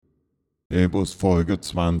Elbus Folge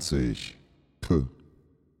 20. Puh.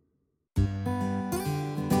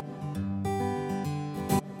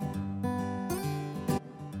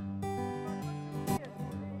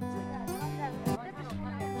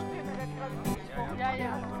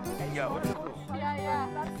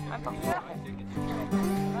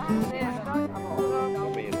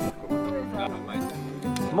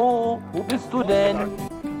 Mo, wo bist du denn?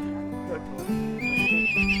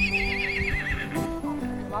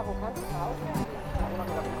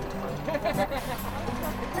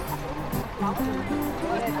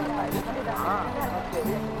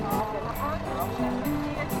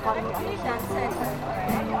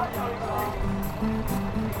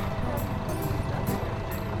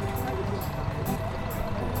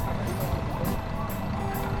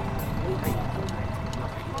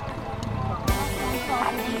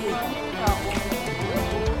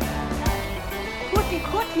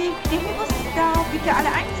 Kurti, der Bus ist da. Bitte alle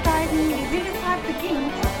einsteigen. Die wilde Fahrt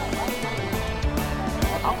beginnt.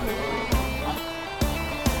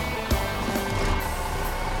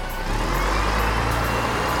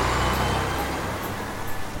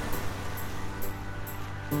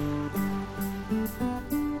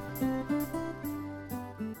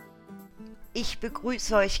 Ich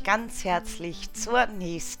begrüße euch ganz herzlich zur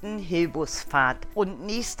nächsten Hilbusfahrt. Und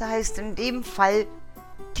nächste heißt in dem Fall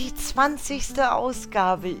die 20.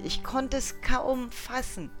 Ausgabe. Ich konnte es kaum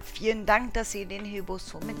fassen. Vielen Dank, dass ihr den Hilbus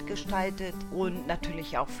so mitgestaltet und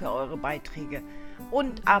natürlich auch für eure Beiträge.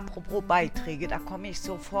 Und apropos Beiträge, da komme ich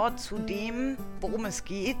sofort zu dem, worum es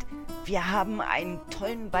geht. Wir haben einen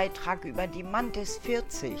tollen Beitrag über die Mantis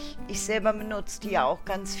 40. Ich selber benutze die ja auch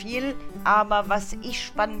ganz viel, aber was ich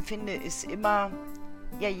spannend finde, ist immer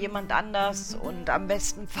jemand anders und am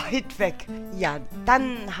besten weit weg. Ja,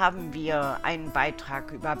 dann haben wir einen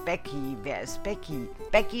Beitrag über Becky. Wer ist Becky?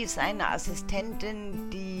 Becky ist eine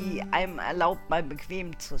Assistentin, die einem erlaubt, mal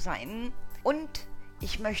bequem zu sein. Und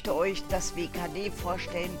ich möchte euch das WKD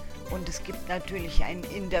vorstellen und es gibt natürlich ein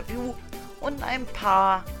Interview und ein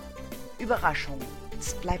paar Überraschungen.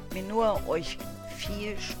 Es bleibt mir nur, euch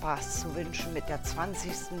viel Spaß zu wünschen mit der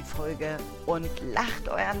 20. Folge und lacht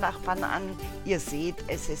euren Nachbarn an. Ihr seht,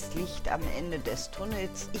 es ist Licht am Ende des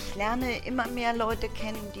Tunnels. Ich lerne immer mehr Leute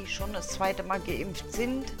kennen, die schon das zweite Mal geimpft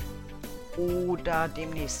sind oder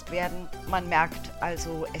demnächst werden. Man merkt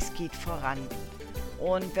also, es geht voran.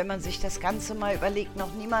 Und wenn man sich das Ganze mal überlegt,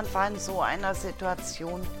 noch niemand war in so einer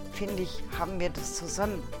Situation, finde ich, haben wir das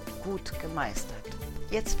zusammen gut gemeistert.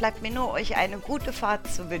 Jetzt bleibt mir nur, euch eine gute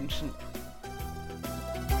Fahrt zu wünschen.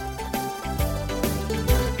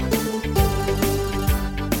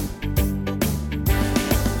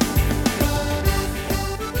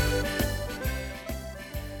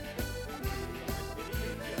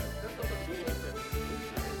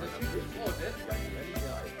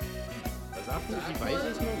 Sie weiß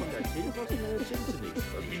es noch und erzählt was und dann erzählt sie nichts.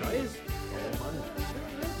 Was ein Scheiß. Oh Mann.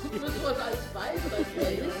 Tut man sowas als weiß oder als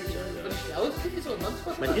wer ist? Und Schlauste ist und sonst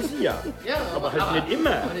was? Man ist sie ja. Ja, aber halt nicht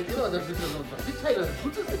immer. Aber nicht immer, dann müssen wir noch was mitteilen, dann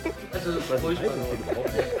tut es nicht. Also, Was ich furchtbar. weiß es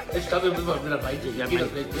überhaupt nicht. Ich glaube, wir müssen mal wieder weitergehen. Ja, Geht das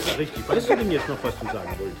mein, nicht? ja, richtig. Weißt du denn jetzt noch, was du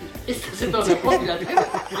sagen wolltest? Ist das jetzt doch der Punkt wieder drin?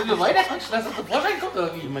 Wenn wir weiterquatschen, dass das zum Vorschein kommt, oder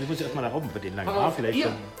wie? Ich meine, ich muss erst mal da rauf bei den langen Pass auf, Haaren. Vielleicht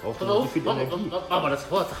hier. braucht Pass man so auf, viel Energie. mach mal das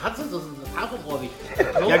vor. Das hat so ein Haarrohr nicht.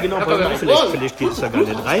 Ja, genau, Hat wollen wir doch vielleicht, gar nicht vielleicht geht es da gar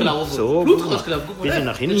nicht rein. Blutgelaufen. So, Blut guck mal. rausgelaufen. Guck mal, Bisschen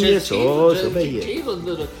ne? nach hinten Der hier, Jess so, James so und bei hier. Chase und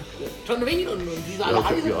John Wayne und wie sie alle Ja,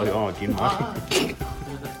 heißen. ja, die Haare.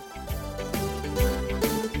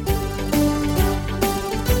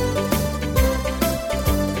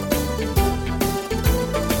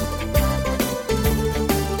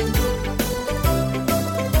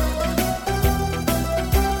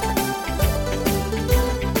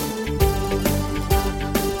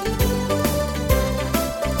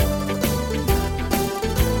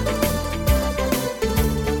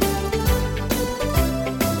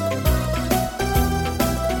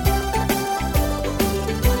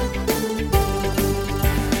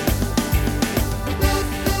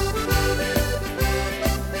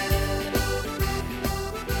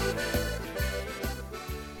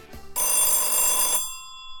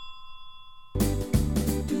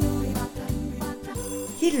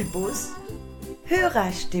 Hilbus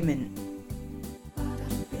Hörerstimmen.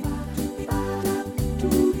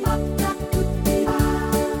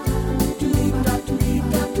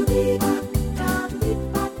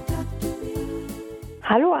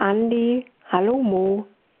 Hallo Andi, hallo Mo,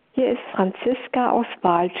 hier ist Franziska aus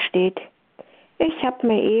Wahlstedt. Ich habe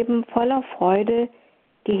mir eben voller Freude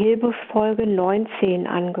die Hilbus-Folge 19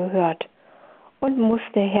 angehört und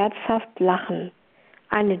musste herzhaft lachen.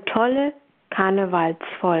 Eine tolle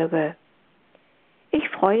Karnevalsfolge. Ich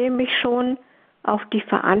freue mich schon auf die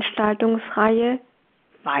Veranstaltungsreihe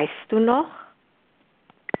Weißt du noch?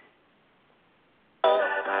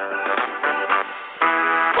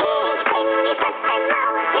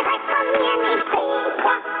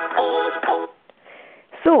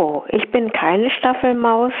 So, ich bin keine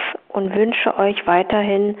Staffelmaus und wünsche euch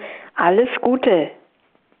weiterhin alles Gute.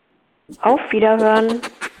 Auf Wiederhören.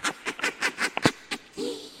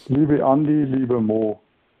 Liebe Andi, lieber Mo,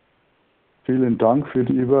 vielen Dank für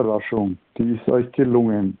die Überraschung. Die ist euch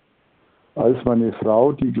gelungen. Als meine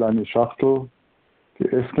Frau die kleine Schachtel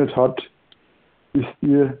geöffnet hat, ist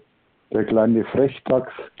ihr der kleine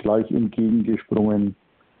Frechdachs gleich entgegengesprungen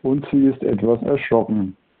und sie ist etwas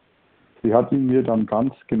erschrocken. Sie hat ihn mir dann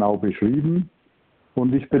ganz genau beschrieben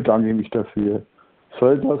und ich bedanke mich dafür.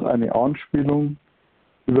 Soll das eine Anspielung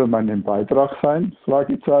über meinen Beitrag sein?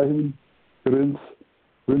 Fragezeichen. Grins.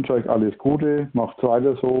 Wünsche euch alles Gute, macht's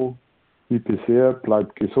weiter so wie bisher,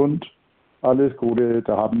 bleibt gesund. Alles Gute,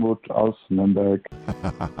 der Hartmut aus Nürnberg.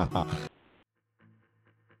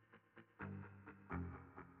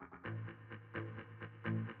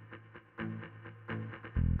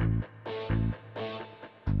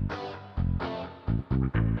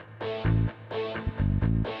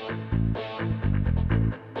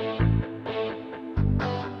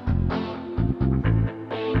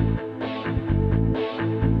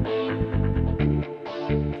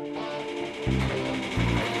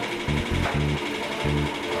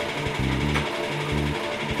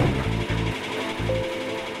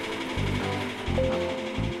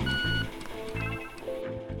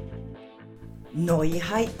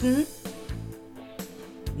 Neuheiten,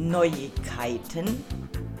 Neuigkeiten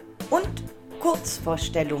und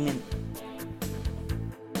Kurzvorstellungen.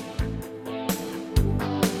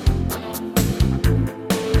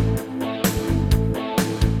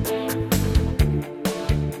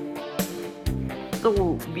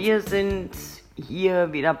 So, wir sind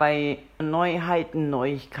hier wieder bei Neuheiten,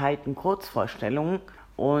 Neuigkeiten, Kurzvorstellungen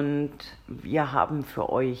und wir haben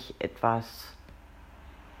für euch etwas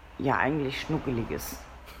eigentlich Schnuckeliges.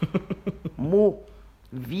 Mo,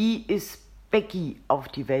 wie ist Becky auf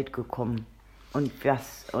die Welt gekommen? Und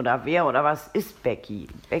wer oder was ist Becky?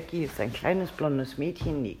 Becky ist ein kleines blondes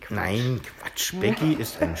Mädchen. Nee, Quatsch. Nein, Quatsch. Becky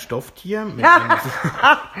ist ein Stofftier.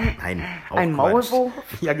 Nein, auch ein Maulwurf?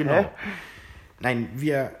 Ja, genau. Nein,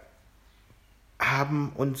 wir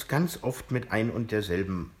haben uns ganz oft mit ein und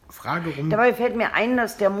derselben Frage Dabei fällt mir ein,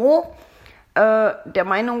 dass der Mo der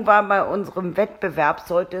Meinung war, bei unserem Wettbewerb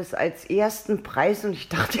sollte es als ersten Preis, und ich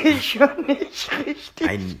dachte, ich höre nicht richtig.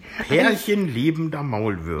 Ein Pärchen lebender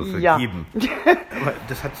Maulwürfe geben. Aber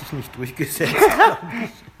das hat sich nicht durchgesetzt.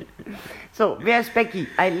 So, wer ist Becky?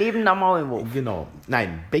 Ein lebender Maulwurf. Genau.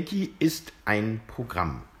 Nein, Becky ist ein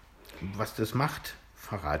Programm. Was das macht,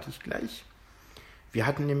 verrate ich gleich. Wir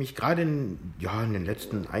hatten nämlich gerade in den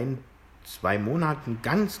letzten 1-2 Monaten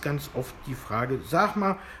ganz oft die Frage, sag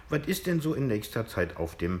mal, was ist denn so in nächster Zeit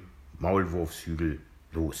auf dem Maulwurfshügel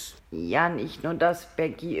los? Ja, nicht nur das,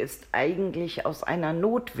 Becky ist eigentlich aus einer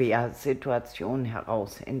Notwehrsituation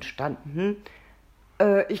heraus entstanden.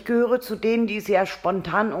 Ich gehöre zu denen, die sehr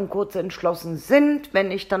spontan und kurz entschlossen sind.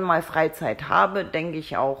 Wenn ich dann mal Freizeit habe, denke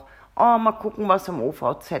ich auch, mal gucken, was im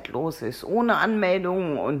OVZ los ist, ohne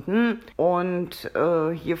Anmeldungen und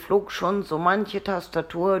hier flog schon so manche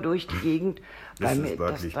Tastatur durch die Gegend, weil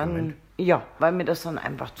mir das dann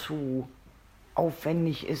einfach zu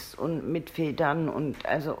aufwendig ist und mit Filtern und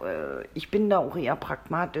ich bin da auch eher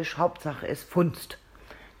pragmatisch, Hauptsache es funzt.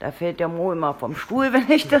 Da fällt der Mo immer vom Stuhl, wenn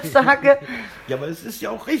ich das sage. Ja, aber es ist ja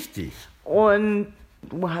auch richtig. Und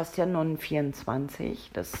du hast ja noch einen 24,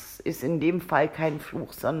 das ist in dem Fall kein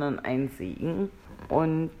Fluch, sondern ein Segen.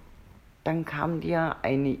 Und dann kam dir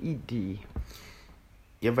eine Idee.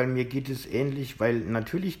 Ja, weil mir geht es ähnlich, weil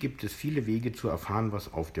natürlich gibt es viele Wege zu erfahren,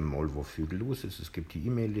 was auf dem Maulwurfshügel los ist. Es gibt die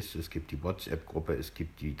E-Mail-Liste, es gibt die WhatsApp-Gruppe, es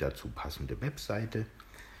gibt die dazu passende Webseite.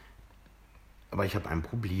 Aber ich habe ein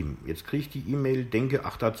Problem. Jetzt kriege ich die E-Mail, denke,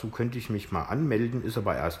 dazu könnte ich mich mal anmelden, ist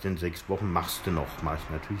aber erst in 6 Wochen, machst du noch. Mach ich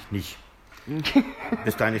natürlich nicht.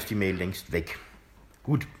 Bis dahin ist die Mail längst weg.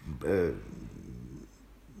 Gut,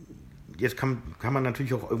 jetzt kann man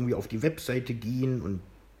natürlich auch irgendwie auf die Webseite gehen und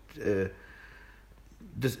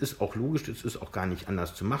das ist auch logisch, das ist auch gar nicht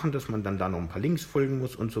anders zu machen, dass man dann da noch ein paar Links folgen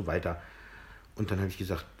muss und so weiter. Und dann habe ich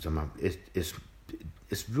gesagt, sag mal,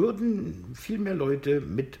 es würden viel mehr Leute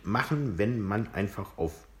mitmachen, wenn man einfach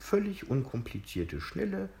auf völlig unkomplizierte,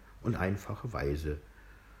 schnelle und einfache Weise,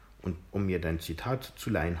 und um mir dein Zitat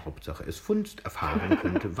zu leihen, Hauptsache es funzt, erfahren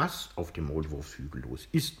könnte, was auf dem Maulwurfshügel los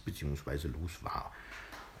ist, beziehungsweise los war.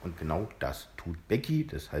 Und genau das tut Becky,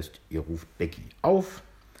 das heißt, ihr ruft Becky auf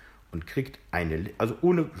und kriegt also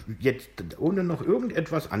ohne noch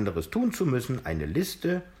irgendetwas anderes tun zu müssen, eine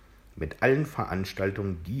Liste mit allen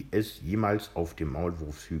Veranstaltungen, die es jemals auf dem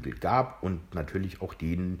Maulwurfshügel gab und natürlich auch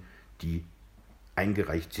denen, die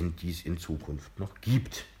eingereicht sind, die es in Zukunft noch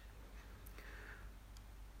gibt.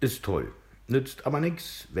 Ist toll. Nützt aber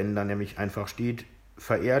nichts, wenn da nämlich einfach steht,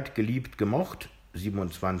 verehrt, geliebt, gemocht,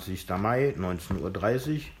 27. Mai,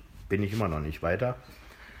 19:30 Uhr, bin ich immer noch nicht weiter.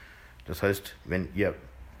 Das heißt, wenn ihr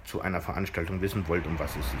zu einer Veranstaltung wissen wollt, um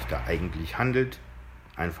was es sich da eigentlich handelt,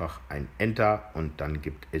 einfach ein Enter und dann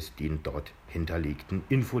gibt es den dort hinterlegten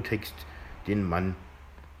Infotext, den man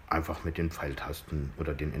einfach mit den Pfeiltasten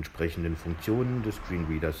oder den entsprechenden Funktionen des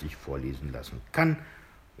Screenreaders sich vorlesen lassen kann.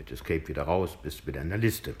 Mit Escape wieder raus, bist wieder in der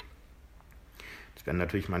Liste. Jetzt werden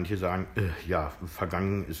natürlich manche sagen, ja,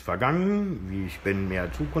 vergangen ist vergangen, wie ich bin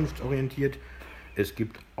mehr zukunftsorientiert. Es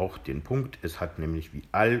gibt auch den Punkt, es hat nämlich wie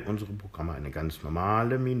all unsere Programme eine ganz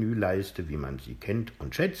normale Menüleiste, wie man sie kennt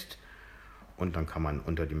und schätzt. Und dann kann man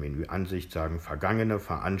unter die Menüansicht sagen, vergangene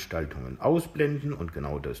Veranstaltungen ausblenden. Und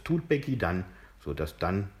genau das tut Becky dann, sodass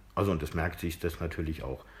dann, also und das merkt sich das natürlich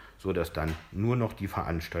auch, sodass dann nur noch die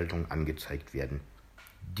Veranstaltungen angezeigt werden,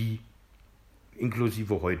 die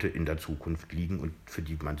inklusive heute in der Zukunft liegen und für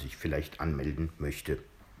die man sich vielleicht anmelden möchte.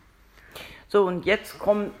 So, und jetzt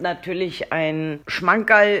kommt natürlich ein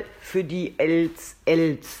Schmankerl für die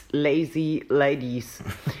Lazy Ladies.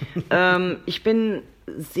 Ich bin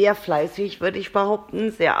sehr fleißig, würde ich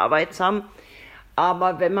behaupten, sehr arbeitsam.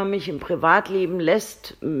 Aber wenn man mich im Privatleben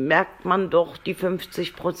lässt, merkt man doch die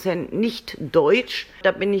 50% nicht Deutsch.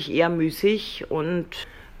 Da bin ich eher müßig und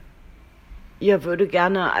ihr würde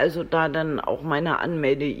gerne also da dann auch meine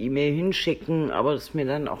Anmelde-E-Mail hinschicken, aber das ist mir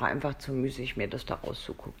dann auch einfach zu müßig, mir das da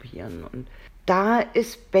rauszukopieren. Und da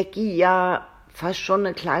ist Becky ja fast schon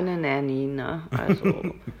eine kleine Nanny, ne?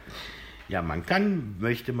 Also ja,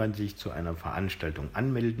 möchte man sich zu einer Veranstaltung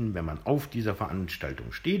anmelden, wenn man auf dieser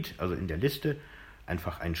Veranstaltung steht, also in der Liste,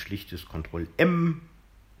 einfach ein schlichtes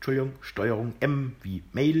Steuerung M wie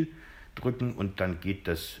Mail drücken und dann geht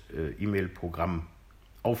das E-Mail-Programm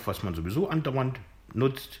auf, was man sowieso andauernd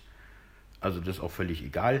nutzt. Also das ist auch völlig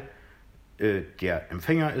egal. Der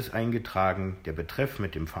Empfänger ist eingetragen, der Betreff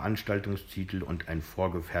mit dem Veranstaltungstitel und ein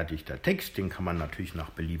vorgefertigter Text, den kann man natürlich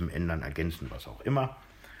nach Belieben ändern, ergänzen, was auch immer.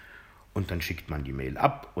 Und dann schickt man die Mail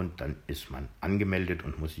ab und dann ist man angemeldet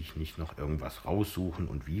und muss sich nicht noch irgendwas raussuchen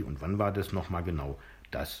und wie und wann war das nochmal genau.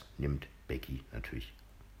 Das nimmt Becky natürlich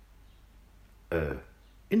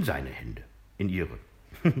in seine Hände, in ihre.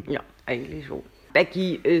 Ja, eigentlich so.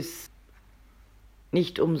 Becky ist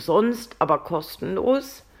nicht umsonst, aber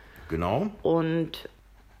kostenlos. Genau. Und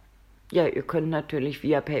ja, ihr könnt natürlich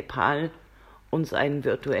via PayPal uns einen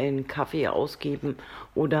virtuellen Kaffee ausgeben.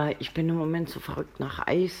 Oder ich bin im Moment so verrückt nach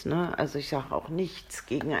Eis, ne? Also ich sage auch nichts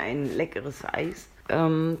gegen ein leckeres Eis.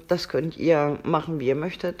 Das könnt ihr machen, wie ihr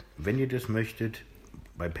möchtet. Wenn ihr das möchtet,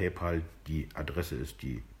 bei PayPal, die Adresse ist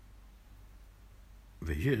die...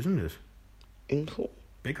 Welche ist denn das? Info.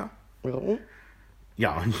 Becker? Ja.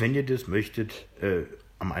 Ja, und wenn ihr das möchtet,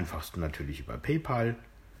 am einfachsten natürlich über PayPal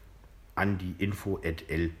an die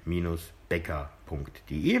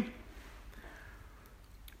info@l-becker.de.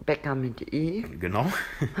 Becker mit E. Genau.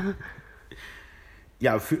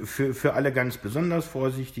 Ja, für alle ganz besonders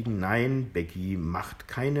Vorsichtigen, nein, Becky macht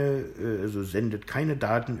sendet keine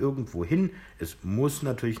Daten irgendwo hin. Es muss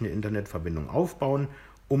natürlich eine Internetverbindung aufbauen,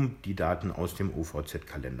 um die Daten aus dem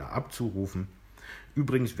OVZ-Kalender abzurufen.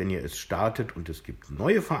 Übrigens, wenn ihr es startet und es gibt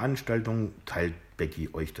neue Veranstaltungen, teilt Becky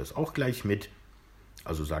euch das auch gleich mit.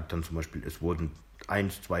 Also sagt dann zum Beispiel, es wurden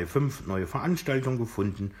 1, 2, 5 neue Veranstaltungen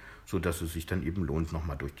gefunden, sodass es sich dann eben lohnt,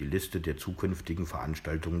 nochmal durch die Liste der zukünftigen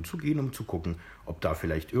Veranstaltungen zu gehen, um zu gucken, ob da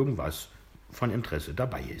vielleicht irgendwas von Interesse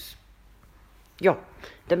dabei ist. Ja,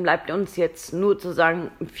 dann bleibt uns jetzt nur zu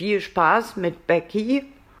sagen, viel Spaß mit Becky.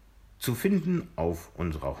 Zu finden auf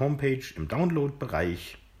unserer Homepage im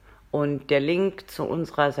Download-Bereich. Und der Link zu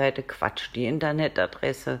unserer Seite, die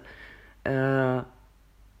Internetadresse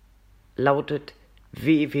lautet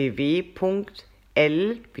www.l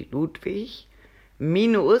wie Ludwig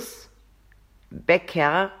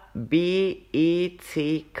 -becker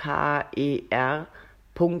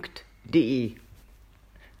becker.de.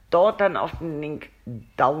 Dort dann auf den Link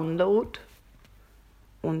Download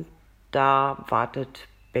und da wartet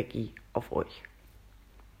Becky auf euch.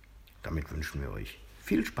 Damit wünschen wir euch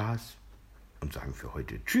viel Spaß und sagen für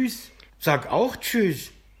heute Tschüss. Sag auch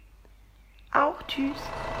Tschüss. Auch Tschüss.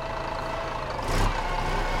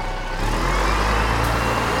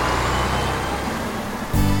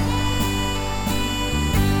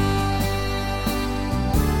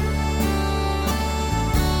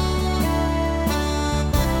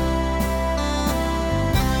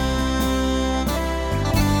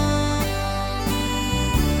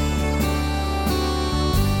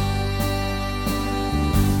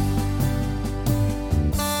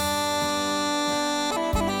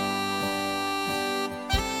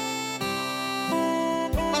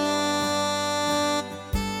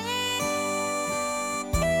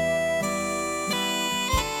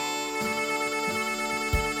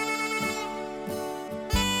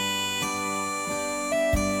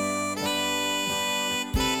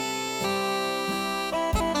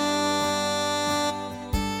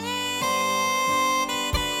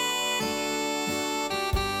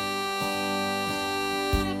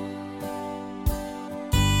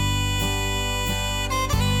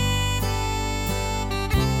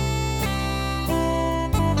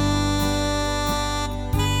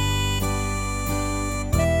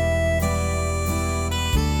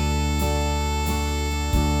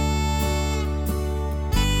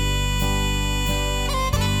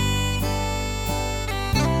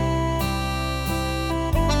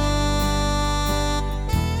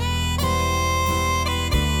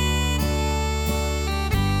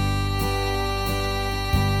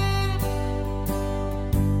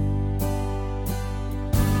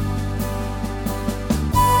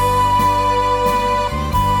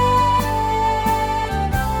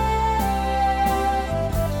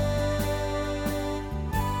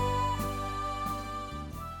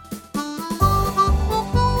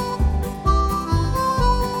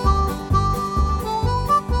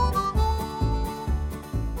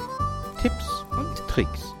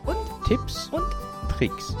 Tricks und Tipps und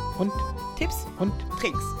Tricks und Tipps und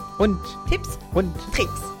Tricks und Tipps und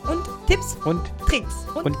Tricks und Tipps und Tricks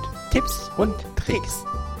und Tipps und Tricks.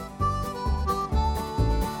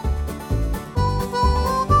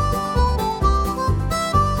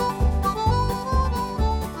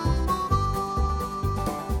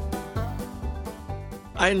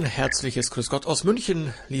 Ein herzliches Grüß Gott aus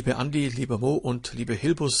München, liebe Andi, lieber Mo und liebe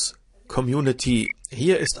Hilbus Community.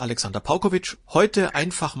 Hier ist Alexander Paukowitsch, heute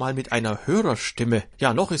einfach mal mit einer Hörerstimme.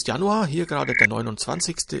 Ja, noch ist Januar, hier gerade der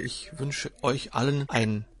 29. Ich wünsche euch allen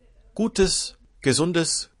ein gutes,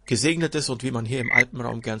 gesundes, gesegnetes und wie man hier im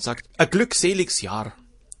Alpenraum gern sagt, ein glückseliges Jahr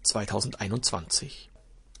 2021.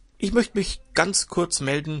 Ich möchte mich ganz kurz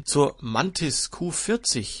melden zur Mantis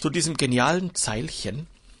Q40, zu diesem genialen Zeilchen,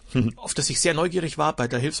 auf das ich sehr neugierig war bei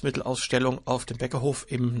der Hilfsmittelausstellung auf dem Bäckerhof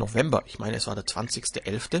im November. Ich meine, es war der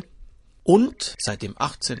 20.11. Und seit dem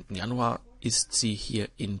 18. Januar ist sie hier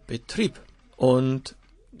in Betrieb. Und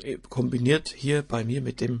kombiniert hier bei mir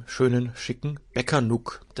mit dem schönen, schicken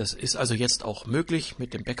Bäckernook. Das ist also jetzt auch möglich,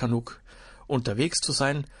 mit dem Bäckernook unterwegs zu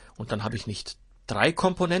sein. Und dann habe ich nicht 3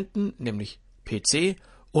 Komponenten, nämlich PC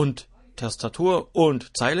und Tastatur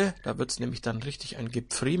und Zeile, da wird es nämlich dann richtig ein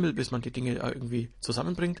Gepfriemel, bis man die Dinge irgendwie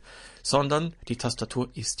zusammenbringt, sondern die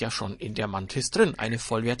Tastatur ist ja schon in der Mantis drin, eine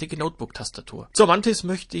vollwertige Notebook-Tastatur. Zur Mantis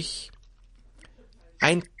möchte ich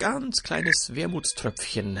ein ganz kleines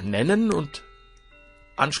Wermutströpfchen nennen und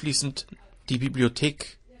anschließend die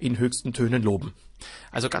Bibliothek in höchsten Tönen loben.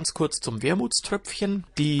 Also ganz kurz zum Wermutströpfchen.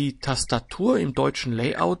 Die Tastatur im deutschen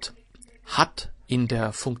Layout hat in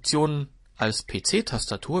der Funktion als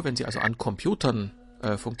PC-Tastatur, wenn sie also an Computern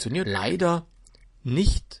funktioniert, leider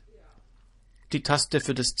nicht die Taste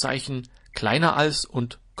für das Zeichen kleiner als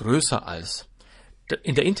und größer als.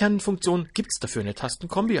 In der internen Funktion gibt es dafür eine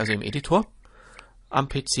Tastenkombi, also im Editor, am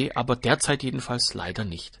PC, aber derzeit jedenfalls leider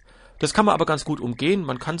nicht. Das kann man aber ganz gut umgehen.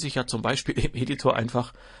 Man kann sich ja zum Beispiel im Editor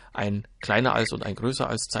einfach ein kleiner als und ein größer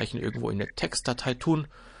als Zeichen irgendwo in eine Textdatei tun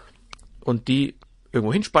und die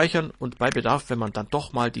irgendwo hinspeichern und bei Bedarf, wenn man dann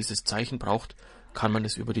doch mal dieses Zeichen braucht, kann man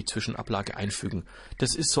es über die Zwischenablage einfügen.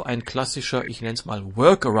 Das ist so ein klassischer, ich nenne es mal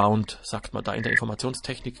Workaround, sagt man da in der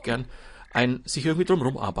Informationstechnik gern, ein sich irgendwie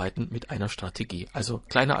drumherum arbeiten mit einer Strategie. Also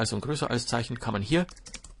kleiner als und größer als Zeichen kann man hier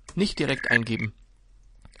nicht direkt eingeben,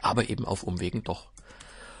 aber eben auf Umwegen doch.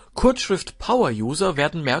 Kurzschrift-Power-User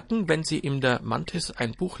werden merken, wenn sie in der Mantis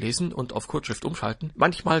ein Buch lesen und auf Kurzschrift umschalten.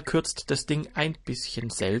 Manchmal kürzt das Ding ein bisschen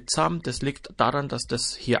seltsam. Das liegt daran, dass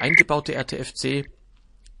das hier eingebaute RTFC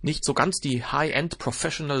nicht so ganz die High-End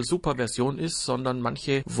Professional Super Version ist, sondern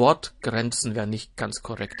manche Wortgrenzen werden nicht ganz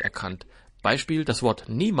korrekt erkannt. Beispiel, das Wort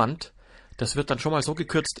niemand, das wird dann schon mal so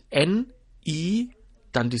gekürzt N-I,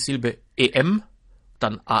 dann die Silbe EM,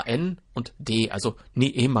 dann AN und D, also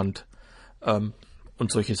niemand.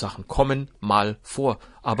 Und solche Sachen kommen mal vor.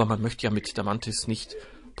 Aber man möchte ja mit der Mantis nicht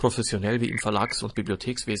professionell wie im Verlags- und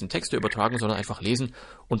Bibliothekswesen Texte übertragen, sondern einfach lesen.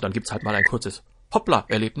 Und dann gibt's halt mal ein kurzes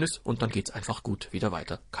Hoppla-Erlebnis und dann geht's einfach gut wieder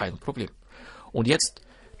weiter. Kein Problem. Und jetzt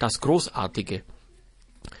das Großartige.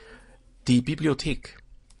 Die Bibliothek.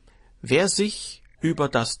 Wer sich über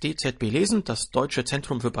das DZB Lesen, das Deutsche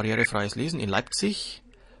Zentrum für barrierefreies Lesen in Leipzig,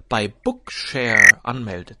 bei Bookshare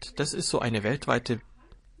anmeldet, das ist so eine weltweite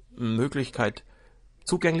Möglichkeit,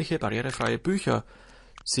 zugängliche, barrierefreie Bücher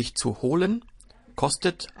sich zu holen,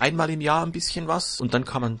 kostet einmal im Jahr ein bisschen was und dann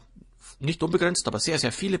kann man nicht unbegrenzt, aber sehr,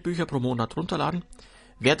 sehr viele Bücher pro Monat runterladen.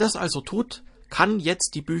 Wer das also tut, kann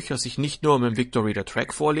jetzt die Bücher sich nicht nur mit dem Victor Reader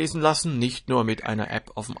Track vorlesen lassen, nicht nur mit einer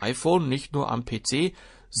App auf dem iPhone, nicht nur am PC,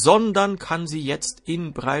 sondern kann sie jetzt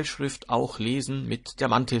in Brailleschrift auch lesen mit der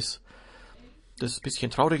Mantis. Das ist ein bisschen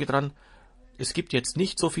Traurige dran. Es gibt jetzt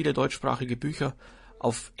nicht so viele deutschsprachige Bücher.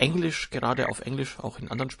 Auf Englisch, gerade auf Englisch, auch in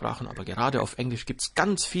anderen Sprachen, aber gerade auf Englisch gibt es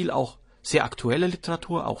ganz viel auch sehr aktuelle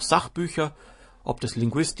Literatur, auch Sachbücher, ob das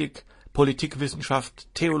Linguistik, Politikwissenschaft,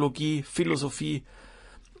 Theologie, Philosophie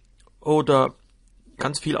oder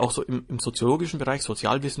ganz viel auch so im soziologischen Bereich,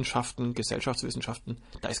 Sozialwissenschaften, Gesellschaftswissenschaften,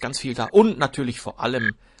 da ist ganz viel da. Und natürlich vor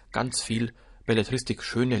allem ganz viel Belletristik,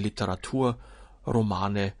 schöne Literatur,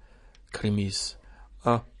 Romane, Krimis,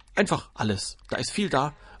 einfach alles. Da ist viel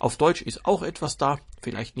da. Auf Deutsch ist auch etwas da,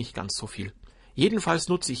 vielleicht nicht ganz so viel. Jedenfalls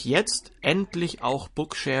nutze ich jetzt endlich auch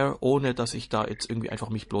Bookshare, ohne dass ich da jetzt irgendwie einfach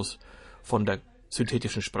mich bloß von der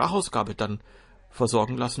synthetischen Sprachausgabe dann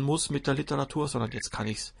versorgen lassen muss mit der Literatur, sondern jetzt kann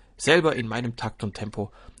ich es selber in meinem Takt und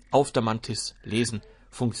Tempo auf der Mantis lesen.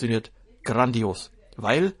 Funktioniert grandios,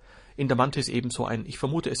 weil in der Mantis eben so ein, ich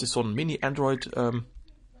vermute, es ist so ein Mini-Android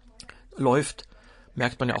läuft,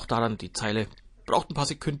 merkt man ja auch daran, die Zeile braucht ein paar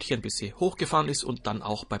Sekündchen, bis sie hochgefahren ist und dann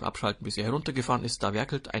auch beim Abschalten, bis sie heruntergefahren ist. Da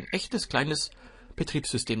werkelt ein echtes kleines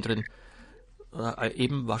Betriebssystem drin.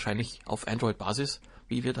 Eben wahrscheinlich auf Android-Basis,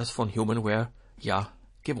 wie wir das von Humanware ja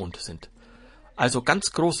gewohnt sind. Also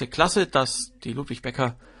ganz große Klasse, dass die Ludwig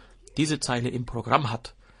Becker diese Zeile im Programm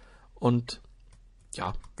hat. Und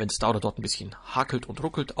ja, wenn es da oder dort ein bisschen hakelt und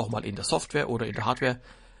ruckelt, auch mal in der Software oder in der Hardware,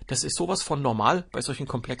 das ist sowas von normal bei solchen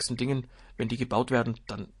komplexen Dingen. Wenn die gebaut werden,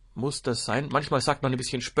 dann muss das sein. Manchmal sagt man ein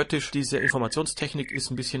bisschen spöttisch, diese Informationstechnik ist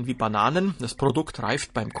ein bisschen wie Bananen. Das Produkt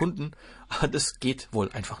reift beim Kunden. Aber das geht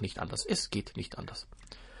wohl einfach nicht anders. Es geht nicht anders.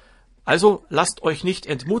 Also lasst euch nicht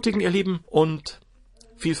entmutigen, ihr Lieben, und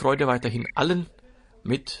viel Freude weiterhin allen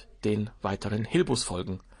mit den weiteren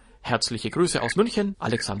Hilbus-Folgen. Herzliche Grüße aus München,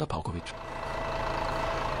 Alexander Paukovic.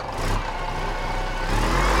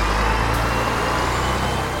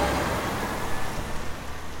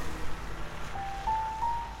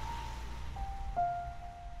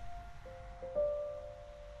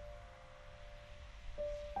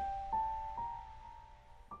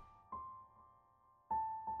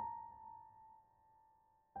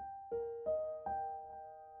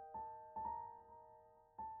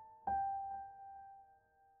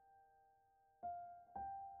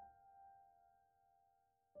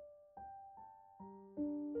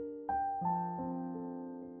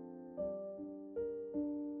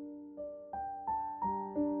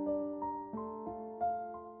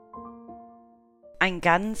 Ein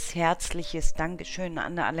ganz herzliches Dankeschön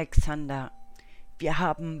an Alexander. Wir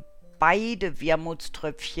haben beide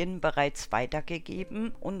Wermutströpfchen bereits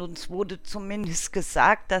weitergegeben und uns wurde zumindest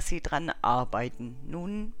gesagt, dass sie dran arbeiten.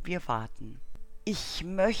 Nun, wir warten. Ich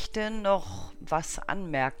möchte noch was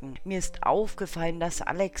anmerken. Mir ist aufgefallen, dass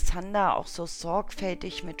Alexander auch so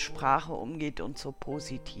sorgfältig mit Sprache umgeht und so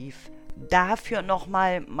positiv. Dafür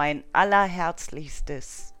nochmal mein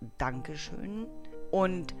allerherzlichstes Dankeschön.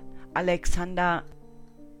 Und Alexander,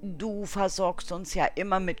 du versorgst uns ja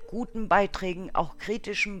immer mit guten Beiträgen, auch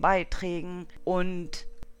kritischen Beiträgen. Und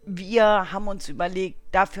wir haben uns überlegt,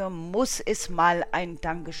 dafür muss es mal ein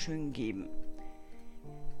Dankeschön geben.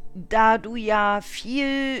 Da du ja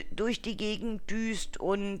viel durch die Gegend düst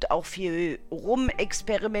und auch viel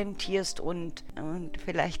rumexperimentierst und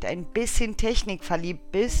vielleicht ein bisschen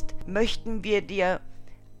technikverliebt bist, möchten wir dir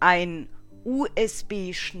ein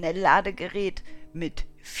USB-Schnellladegerät mit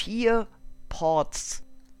 4 Ports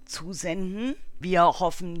zusenden. Wir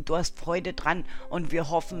hoffen, du hast Freude dran und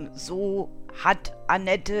wir hoffen, so hat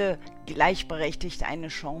Annette gleichberechtigt eine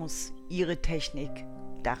Chance, ihre Technik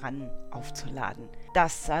daran aufzuladen.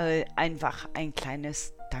 Das soll einfach ein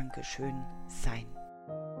kleines Dankeschön sein.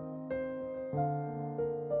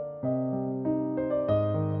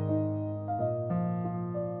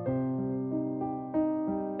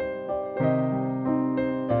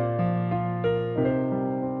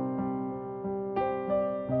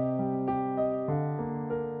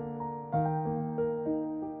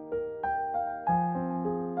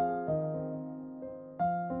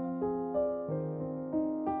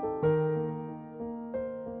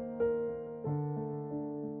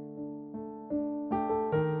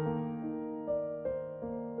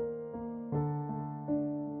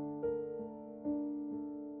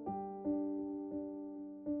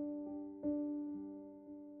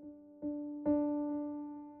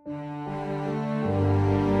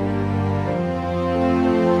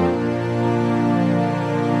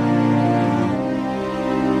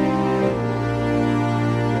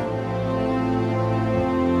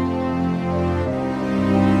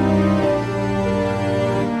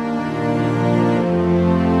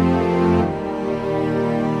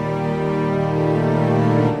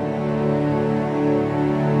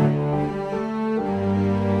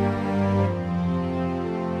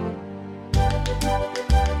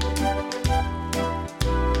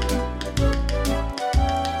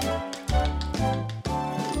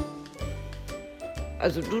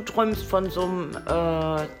 Also du träumst von so einem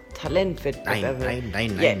Talentwettbewerb.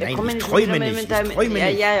 Nein, ich träume nicht.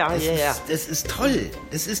 Ja. Das ist toll.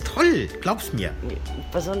 Das ist toll. Glaub's mir.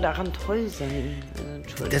 Was soll daran toll sein?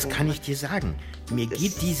 Das kann ich dir sagen. Mir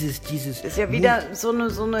geht dieses... Ist ja wieder so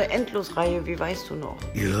eine Endlosreihe, wie weißt du noch?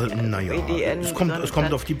 Ja, naja. Es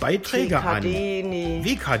kommt auf die Beiträge an.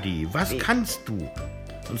 WKD, was kannst du?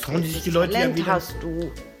 Sonst trauen sich die Leute ja wieder... hast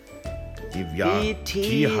du. Ja,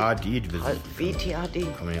 WTHD.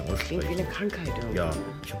 Kann man ja aussprechen. Klingt wie eine Krankheit. Irgendwie. Ja,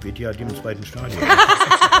 ich habe WTHD im 2. Stadium.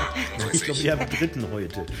 Ich glaube, wir haben im 3.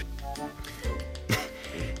 heute.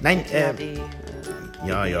 Nein,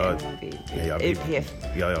 Ja, ja. LPF.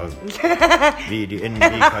 Ja. WDN,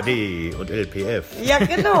 WKD und LPF. Ja,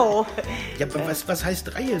 genau. Ja, aber was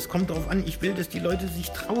heißt Reihe? Es kommt darauf an, ich will, dass die Leute sich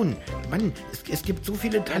trauen. Mann, es gibt so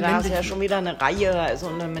viele Ja, Talente. da hast du ja schon wieder eine Reihe, also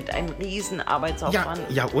mit einem riesen Arbeitsaufwand.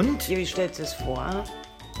 Ja, und? Wie stellst du es vor?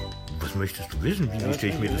 Was möchtest du wissen? Wie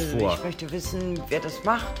stelle ich mir das vor? Ich möchte wissen, wer das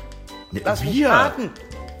macht. Ne, Lass mich wir. raten.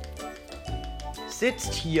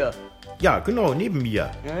 Sitzt hier. Ja, genau, neben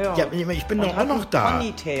mir. Ja. Ich bin Und doch auch hat noch einen da.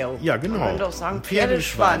 Ponytail. Ja, genau. Man könnte auch sagen Ein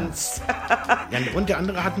Pferdeschwanz. Ja, und der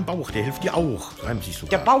andere hat einen Bauch, der hilft dir auch. Reimt sich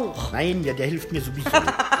sogar. Der Bauch? Nein, ja, der hilft mir sowieso.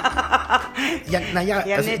 Ja, naja,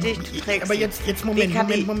 Ja, also, nett, du trägst aber jetzt Moment.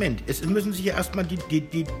 WKD. Es müssen sich ja erstmal die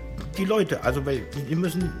Leute, also weil die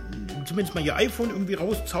müssen zumindest mal ihr iPhone irgendwie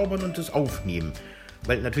rauszaubern und das aufnehmen.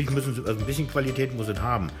 Weil natürlich müssen sie, also ein bisschen Qualität muss es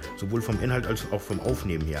haben. Sowohl vom Inhalt als auch vom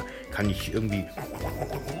Aufnehmen her. Kann ich irgendwie...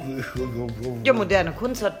 Ja, moderne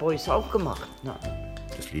Kunst hat Beuys auch gemacht. Na.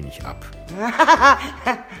 Das lehne ich ab.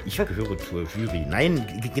 Ich gehöre zur Jury. Nein,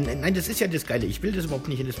 das ist ja das Geile. Ich will das überhaupt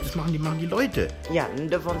nicht. Das machen die Leute. Ja, dann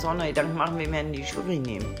dürfen wir uns auch noch Gedanken machen, wen wir in die Jury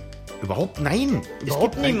nehmen. Überhaupt nein.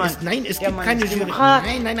 Überhaupt niemand. Es gibt keine Jury.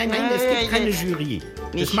 Nein, es gibt keine Jury.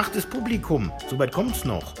 Das macht das Publikum. Soweit kommt's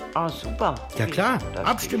noch. Ah, super. Ja klar,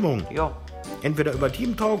 Abstimmung. Ja. Entweder über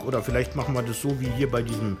Teamtalk oder vielleicht machen wir das so wie hier bei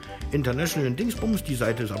diesem International Dingsbums. Die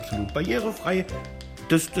Seite ist absolut barrierefrei.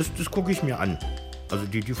 Das gucke ich mir an. Also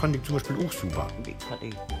die fand ich zum Beispiel auch super.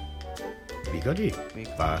 WKD.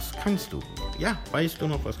 Was kannst du? Ja, weißt du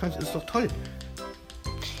noch, was kannst du? Ist doch toll.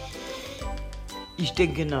 Ich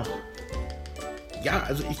denke nach. Ja,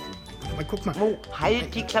 also guck mal. Oh,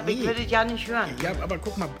 halt die Klappe, ich würde ja nicht hören. Ja, aber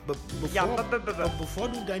guck mal, bevor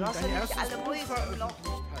du dein hast ja nicht erstes alle Buch Mäuse im veröffentlicht Loch.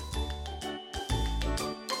 hast.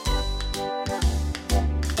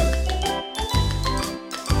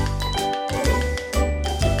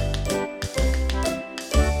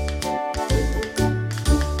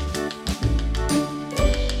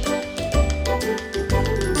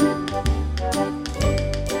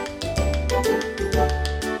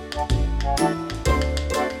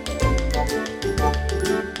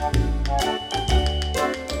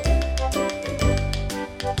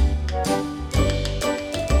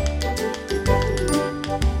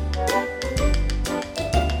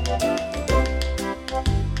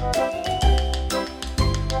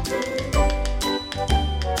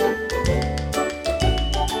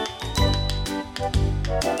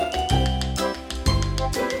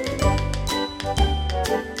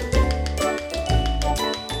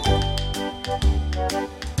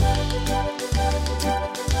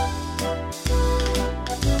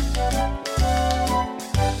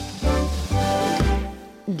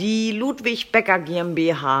 Die Ludwig Becker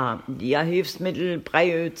GmbH, die ja Hilfsmittel,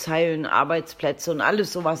 Breiölzeilen, Arbeitsplätze und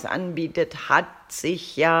alles sowas anbietet, hat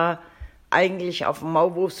sich ja eigentlich auf dem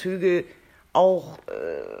Maulwurfshügel auch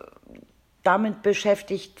damit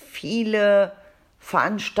beschäftigt, viele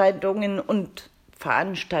Veranstaltungen und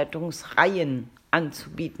Veranstaltungsreihen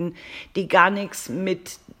anzubieten, die gar nichts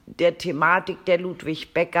mit der Thematik der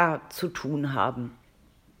Ludwig Becker zu tun haben.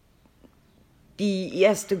 Die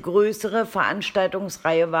erste größere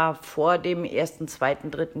Veranstaltungsreihe war vor dem 1., 2.,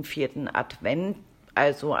 3., 4. Advent,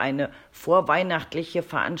 also eine vorweihnachtliche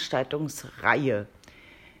Veranstaltungsreihe.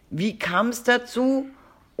 Wie kam es dazu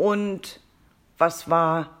und was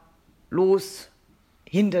war los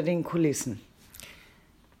hinter den Kulissen?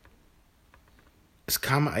 Es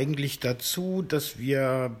kam eigentlich dazu, dass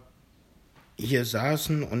wir hier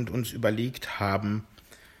saßen und uns überlegt haben,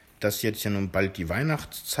 dass jetzt ja nun bald die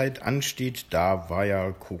Weihnachtszeit ansteht. Da war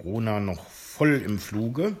ja Corona noch voll im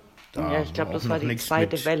Fluge. Da ja, ich glaube, das war die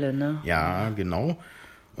zweite Welle, ne? Ja, genau.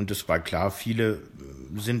 Und es war klar, viele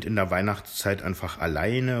sind in der Weihnachtszeit einfach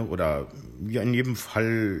alleine oder ja in jedem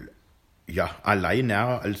Fall ja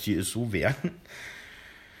alleiner, als sie es so wären.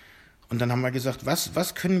 Und dann haben wir gesagt,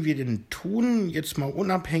 was können wir denn tun, jetzt mal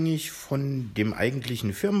unabhängig von dem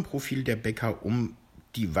eigentlichen Firmenprofil der Bäcker, um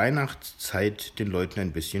die Weihnachtszeit den Leuten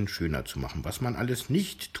ein bisschen schöner zu machen. Was man alles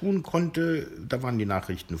nicht tun konnte, da waren die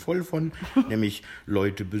Nachrichten voll von, nämlich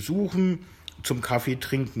Leute besuchen, zum Kaffee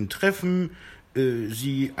trinken treffen,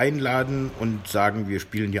 sie einladen und sagen, wir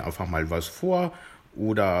spielen dir einfach mal was vor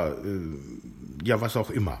oder ja, was auch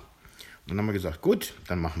immer. Und dann haben wir gesagt, gut,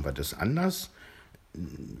 dann machen wir das anders.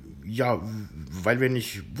 Ja, weil wir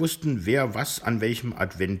nicht wussten, wer was an welchem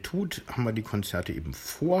Advent tut, haben wir die Konzerte eben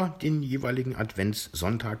vor den jeweiligen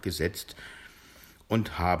Adventssonntag gesetzt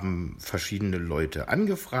und haben verschiedene Leute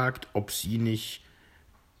angefragt, ob sie nicht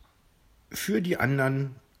für die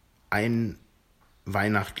anderen ein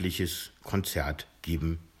weihnachtliches Konzert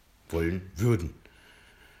geben wollen würden.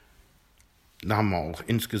 Da haben wir auch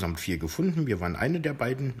insgesamt 4 gefunden. Wir waren eine der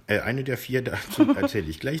 4, dazu erzähle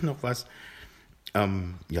ich gleich noch was.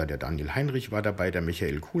 Der Daniel Heinrich war dabei, der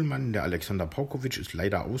Michael Kuhlmann, der Alexander Paukowitsch ist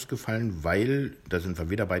leider ausgefallen, weil, da sind wir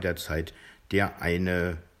wieder bei der Zeit, der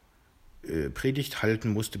eine Predigt halten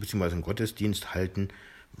musste, beziehungsweise einen Gottesdienst halten,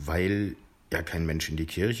 weil ja kein Mensch in die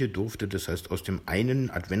Kirche durfte. Das heißt, aus dem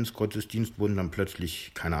einen Adventsgottesdienst wurden dann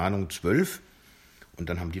plötzlich, 12. Und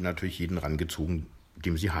dann haben die natürlich jeden rangezogen,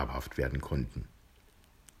 dem sie habhaft werden konnten.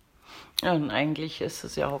 Ja, und eigentlich ist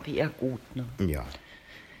es ja auch eher gut, ne? Ja.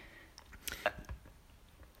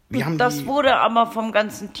 Das wurde aber vom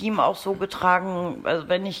ganzen Team auch so getragen, also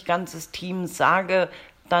wenn ich ganzes Team sage,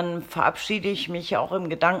 dann verabschiede ich mich auch im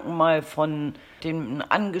Gedanken mal von den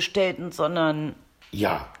Angestellten, sondern...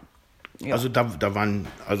 Ja. Also da waren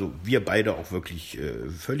wir beide auch wirklich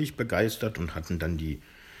völlig begeistert und hatten dann die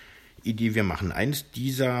Idee, wir machen eins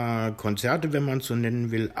dieser Konzerte, wenn man es so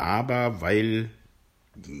nennen will, aber weil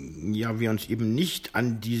wir uns eben nicht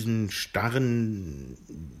an diesen starren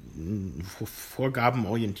Vorgaben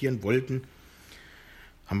orientieren wollten,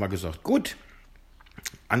 haben wir gesagt, gut,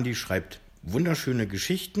 Andi schreibt wunderschöne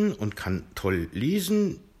Geschichten und kann toll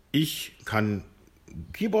lesen, ich kann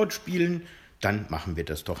Keyboard spielen, dann machen wir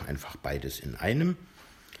das doch einfach beides in einem.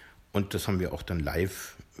 Und das haben wir auch dann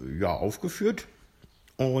live aufgeführt.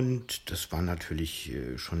 Und das war natürlich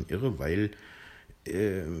schon irre, weil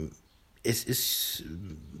es ist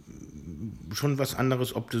schon was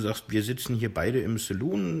anderes, ob du sagst, wir sitzen hier beide im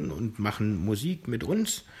Saloon und machen Musik mit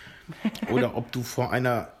uns, oder ob du vor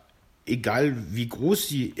einer, egal wie groß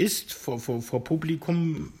sie ist, vor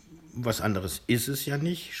Publikum, was anderes ist es ja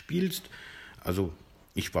nicht, spielst. Also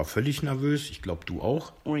ich war völlig nervös, ich glaube du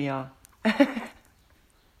auch. Oh ja.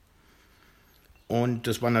 Und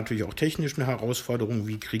das war natürlich auch technisch eine Herausforderung,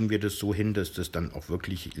 wie kriegen wir das so hin, dass das dann auch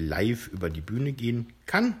wirklich live über die Bühne gehen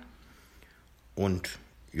kann. Und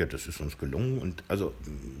ja, das ist uns gelungen. Und also,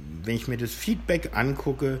 wenn ich mir das Feedback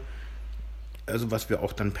angucke, also was wir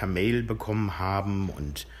auch dann per Mail bekommen haben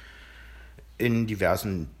und in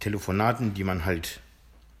diversen Telefonaten, die man halt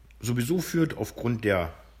sowieso führt, aufgrund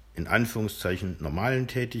der, in Anführungszeichen, normalen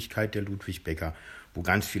Tätigkeit der Ludwig Becker, wo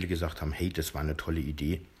ganz viele gesagt haben, hey, das war eine tolle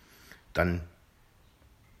Idee, dann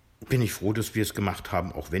bin ich froh, dass wir es gemacht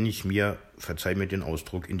haben, auch wenn ich mir, verzeih mir den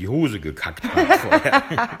Ausdruck, in die Hose gekackt habe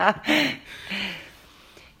vorher.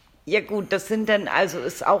 Ja gut, das sind dann, also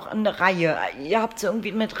ist auch eine Reihe. Ihr habt es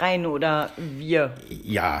irgendwie mit rein, oder wir?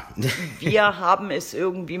 Ja. Wir haben es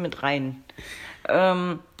irgendwie mit rein.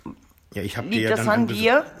 Ich habe dir ja das an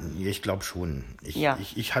dir? Ich glaube schon.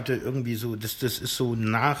 Ich hatte irgendwie so, das ist so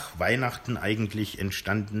nach Weihnachten eigentlich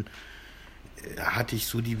entstanden, hatte ich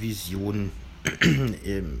so die Vision,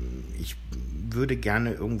 ich würde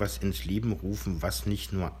gerne irgendwas ins Leben rufen, was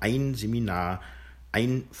nicht nur ein Seminar,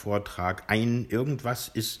 ein Vortrag, ein irgendwas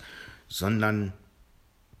ist, sondern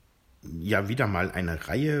ja wieder mal eine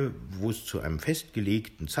Reihe, wo es zu einem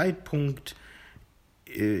festgelegten Zeitpunkt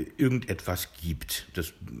irgendetwas gibt.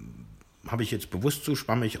 Das habe ich jetzt bewusst so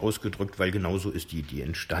schwammig ausgedrückt, weil genauso ist die Idee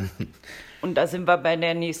entstanden. Und da sind wir bei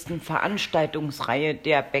der nächsten Veranstaltungsreihe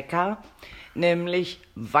der Bäcker, nämlich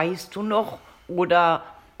Weißt du noch, oder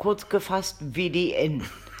kurz gefasst WDN.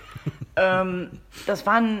 Das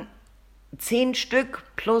waren 10 Stück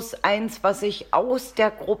plus eins, was sich aus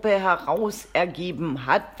der Gruppe heraus ergeben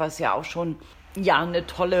hat, was ja auch schon eine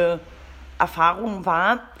tolle Erfahrung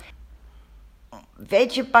war.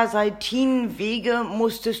 Welche Basaltinwege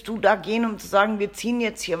musstest du da gehen, um zu sagen, wir ziehen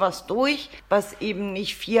jetzt hier was durch, was eben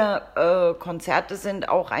nicht 4 Konzerte sind,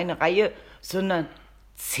 auch eine Reihe, sondern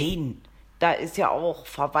 10. Da ist ja auch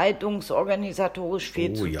verwaltungsorganisatorisch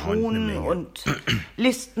viel zu tun und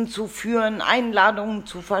Listen zu führen, Einladungen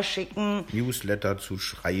zu verschicken. Newsletter zu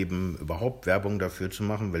schreiben, überhaupt Werbung dafür zu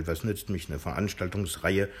machen, weil was nützt mich eine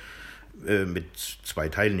Veranstaltungsreihe mit 2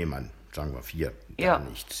 Teilnehmern, sagen wir 4, gar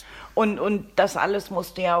nichts. Und das alles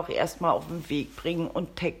musst du ja auch erstmal auf den Weg bringen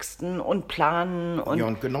und texten und planen.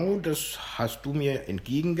 Und genau das hast du mir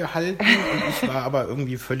entgegengehalten und ich war aber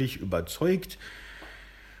irgendwie völlig überzeugt.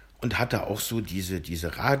 Und hatte auch so diese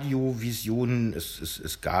Radiovisionen.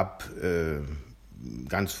 Es gab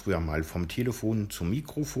ganz früher mal vom Telefon zum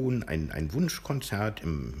Mikrofon ein Wunschkonzert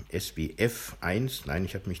im SWF 1. Nein,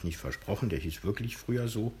 ich habe mich nicht versprochen, der hieß wirklich früher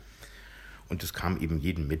so. Und es kam eben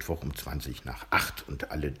jeden Mittwoch um 7:20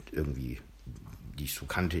 und alle irgendwie, die ich so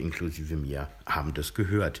kannte, inklusive mir, haben das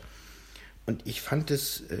gehört. Und ich fand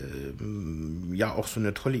es auch so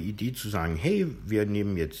eine tolle Idee zu sagen, hey, wir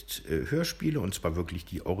nehmen jetzt Hörspiele, und zwar wirklich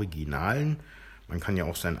die Originalen. Man kann ja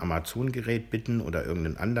auch sein Amazon-Gerät bitten oder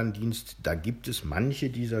irgendeinen anderen Dienst. Da gibt es manche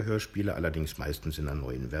dieser Hörspiele, allerdings meistens in einer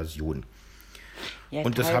neuen Version. Ja,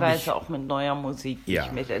 und das teilweise auch mit neuer Musik, die ja,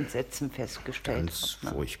 ich mit Entsetzen festgestellt habe. Ganz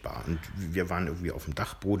furchtbar. Und wir waren irgendwie auf dem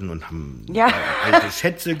Dachboden und haben Ja. alte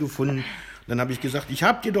Schätze gefunden. Und dann habe ich gesagt, ich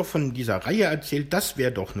habe dir doch von dieser Reihe erzählt, das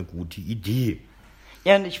wäre doch eine gute Idee.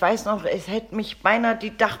 Ja, und ich weiß noch, es hätte mich beinahe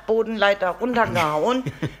die Dachbodenleiter runtergehauen,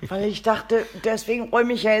 weil ich dachte, deswegen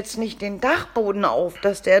räume ich ja jetzt nicht den Dachboden auf,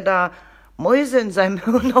 dass der da Mäuse in seinem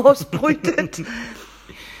Hirn ausbrütet.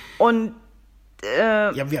 Und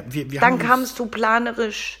Ja, wir dann haben kamst du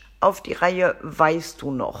planerisch auf die Reihe, weißt du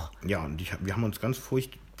noch. Ja, und wir haben uns ganz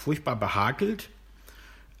furchtbar behakelt.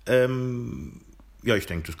 Ja, ich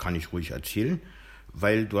denke, das kann ich ruhig erzählen,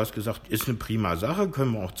 weil du hast gesagt, ist eine prima Sache,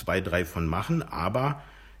 können wir auch 2, 3 von machen, aber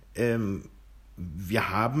wir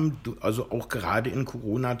haben also auch gerade in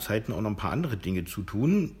Corona-Zeiten auch noch ein paar andere Dinge zu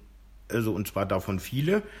tun, also und zwar davon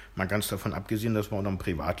viele, mal ganz davon abgesehen, dass wir auch noch ein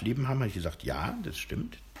Privatleben haben, habe ich gesagt, ja, das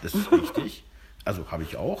stimmt, das ist richtig, also habe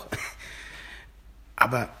ich auch,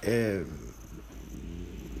 aber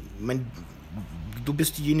du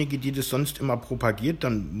bist diejenige, die das sonst immer propagiert,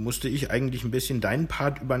 dann musste ich eigentlich ein bisschen deinen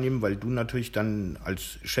Part übernehmen, weil du natürlich dann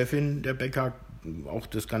als Chefin der Bäcker auch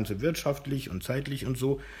das Ganze wirtschaftlich und zeitlich und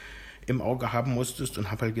so im Auge haben musstest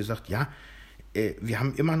und habe halt gesagt, ja, wir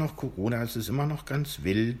haben immer noch Corona, es ist immer noch ganz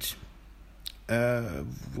wild,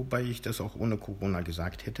 wobei ich das auch ohne Corona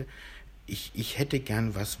gesagt hätte. Ich hätte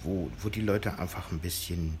gern was, wo die Leute einfach ein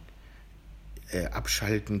bisschen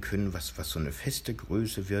abschalten können, was so eine feste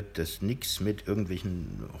Größe wird, das nichts mit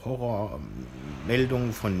irgendwelchen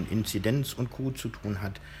Horrormeldungen von Inzidenz und Co. zu tun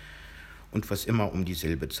hat und was immer um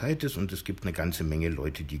dieselbe Zeit ist und es gibt eine ganze Menge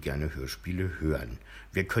Leute, die gerne Hörspiele hören.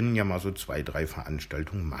 Wir können ja mal so 2, 3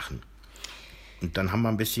 Veranstaltungen machen. Und dann haben wir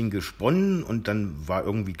ein bisschen gesponnen und dann war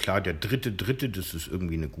irgendwie klar, der dritte, das ist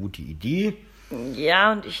irgendwie eine gute Idee.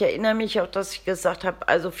 Ja, und ich erinnere mich auch, dass ich gesagt habe,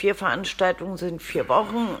 also 4 Veranstaltungen sind 4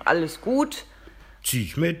 Wochen, alles gut. Zieh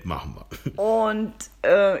ich mit, machen wir. Und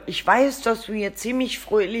ich weiß, dass du hier ziemlich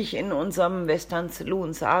fröhlich in unserem Western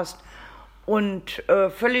Saloon saßt und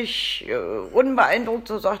völlig unbeeindruckt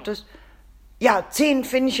so sagtest, ja, 10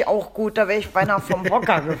 finde ich auch gut, da wäre ich beinahe vom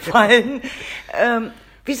Hocker gefallen.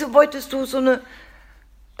 Wieso wolltest du so ein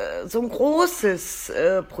großes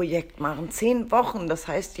Projekt machen? 10 Wochen, das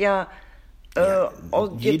heißt ja, dir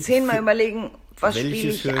 10-mal überlegen, was spiele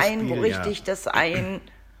ich ein, wo richte ich das ein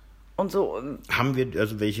und so. Haben wir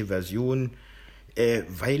also welche Version?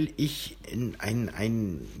 Weil ich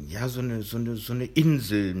so eine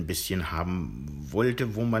Insel ein bisschen haben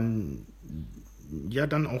wollte, wo man ja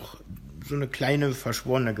dann auch so eine kleine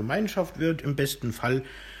verschworene Gemeinschaft wird, im besten Fall.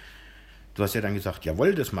 Du hast ja dann gesagt,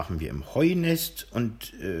 jawohl, das machen wir im Heunest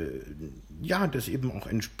und das eben auch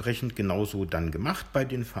entsprechend genauso dann gemacht bei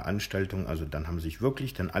den Veranstaltungen. Also dann haben sich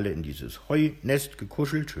wirklich dann alle in dieses Heunest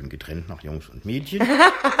gekuschelt, schön getrennt nach Jungs und Mädchen.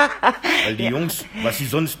 Weil die Jungs, was sie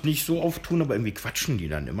sonst nicht so oft tun, aber irgendwie quatschen die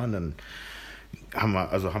dann immer. Dann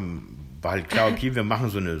war halt klar, okay, wir machen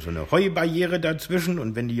so eine Heubarriere dazwischen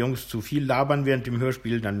und wenn die Jungs zu viel labern während dem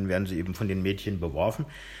Hörspiel, dann werden sie eben von den Mädchen beworfen.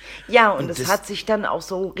 Ja, und das hat sich dann auch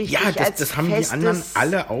so richtig das haben die anderen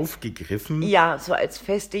alle aufgegriffen. Ja, so als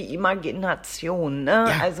feste Imagination, ne?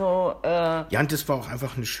 Ja. Also, ja, und das war auch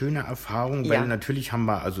einfach eine schöne Erfahrung, weil natürlich haben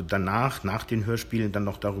wir also danach, nach den Hörspielen dann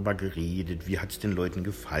noch darüber geredet, wie hat es den Leuten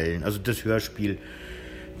gefallen, also das Hörspiel,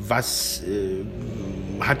 was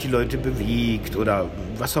hat die Leute bewegt oder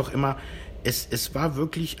was auch immer. Es war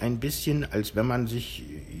wirklich ein bisschen, als wenn man sich,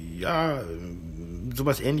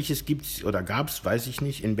 sowas Ähnliches gibt's oder gab's, weiß ich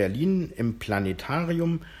nicht, in Berlin im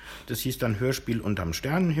Planetarium. Das hieß dann Hörspiel unterm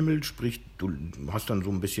Sternenhimmel, sprich, du hast dann so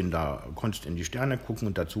ein bisschen da, konntest in die Sterne gucken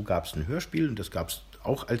und dazu gab's ein Hörspiel und das gab's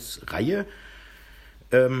auch als Reihe.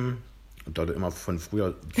 Und da du immer von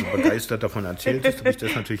früher so begeistert davon erzählt hast, habe ich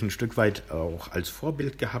das natürlich ein Stück weit auch als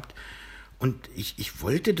Vorbild gehabt. Und ich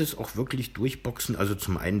wollte das auch wirklich durchboxen. Also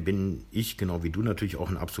zum einen bin ich, genau wie du, natürlich auch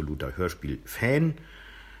ein absoluter Hörspiel-Fan.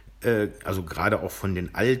 Also gerade auch von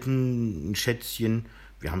den alten Schätzchen.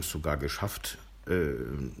 Wir haben es sogar geschafft,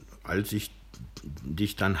 als ich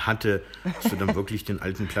dich dann hatte, hast du dann wirklich den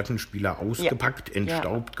alten Plattenspieler ausgepackt,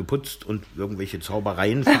 entstaubt, geputzt und irgendwelche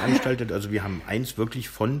Zaubereien veranstaltet. Also wir haben eins wirklich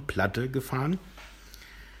von Platte gefahren.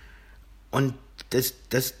 Und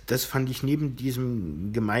das fand ich neben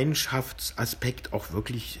diesem Gemeinschaftsaspekt auch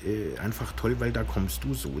wirklich einfach toll, weil da kommst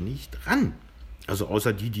du so nicht ran. Also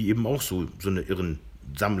außer die eben auch so eine irren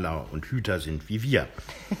Sammler und Hüter sind wie wir.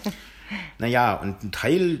 Naja, und ein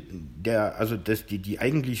Teil die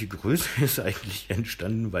eigentliche Größe ist eigentlich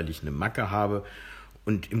entstanden, weil ich eine Macke habe.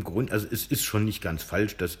 Und im Grunde, also es ist schon nicht ganz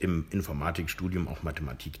falsch, dass im Informatikstudium auch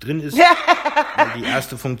Mathematik drin ist. Weil die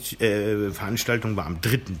erste Veranstaltung war am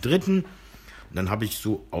 3.3. Dann habe ich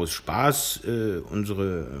so aus Spaß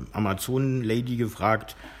unsere Amazon-Lady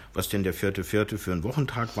gefragt, was denn der 4.4. für ein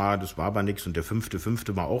Wochentag war. Das war aber nichts und der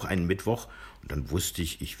 5.5. war auch ein Mittwoch. Und dann wusste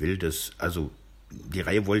ich will das, also die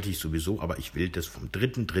Reihe wollte ich sowieso, aber ich will das vom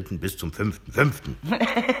 3.3. bis zum 5.5.,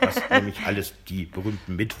 was nämlich alles die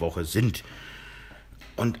berühmten Mittwoche sind.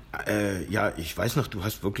 Und ich weiß noch, du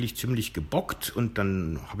hast wirklich ziemlich gebockt und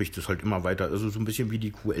dann habe ich das halt immer weiter, also so ein bisschen wie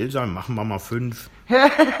die Q-Elsa, machen wir mal 5.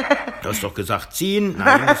 Du hast doch gesagt 10,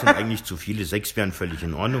 nein, das sind eigentlich zu viele, 6 wären völlig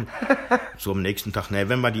in Ordnung. So am nächsten Tag,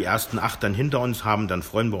 wenn wir die ersten 8 dann hinter uns haben, dann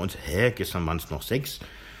freuen wir uns, gestern waren es noch 6.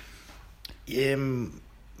 Und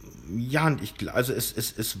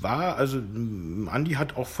es war, Andi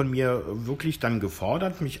hat auch von mir wirklich dann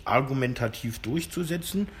gefordert, mich argumentativ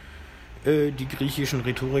durchzusetzen. Die griechischen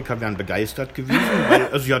Rhetoriker wären begeistert gewesen,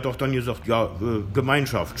 weil sie hat doch dann gesagt,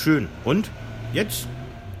 Gemeinschaft, schön. Und jetzt?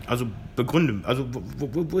 Also begründe, also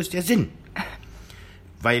wo ist der Sinn?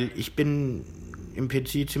 Weil ich bin im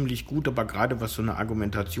PC ziemlich gut, aber gerade was so eine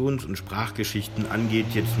Argumentations- und Sprachgeschichten angeht,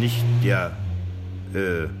 jetzt nicht der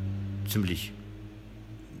ziemlich,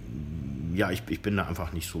 ich bin da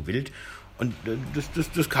einfach nicht so wild. Und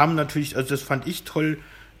das kam natürlich, also das fand ich toll,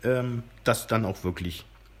 das dann auch wirklich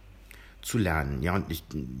zu lernen.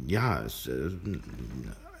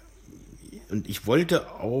 Und ich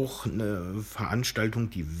wollte auch eine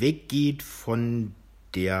Veranstaltung, die weggeht von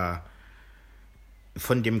dem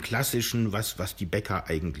Klassischen, was die Bäcker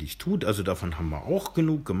eigentlich tut. Also davon haben wir auch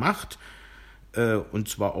genug gemacht. Und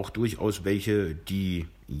zwar auch durchaus welche, die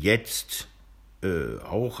jetzt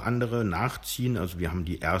auch andere nachziehen. Also wir haben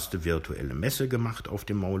die erste virtuelle Messe gemacht auf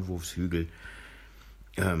dem Maulwurfshügel.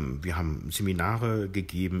 Wir haben Seminare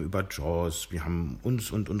gegeben über JAWS, wir haben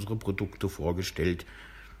uns und unsere Produkte vorgestellt.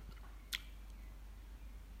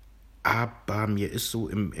 Aber mir ist so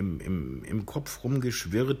im Kopf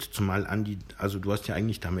rumgeschwirrt, zumal Andi, also du hast ja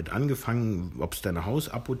eigentlich damit angefangen, ob es deine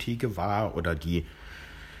Hausapotheke war oder die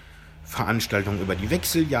Veranstaltung über die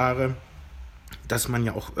Wechseljahre, dass man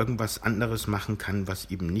ja auch irgendwas anderes machen kann,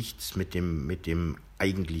 was eben nichts mit dem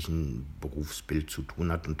eigentlichen Berufsbild zu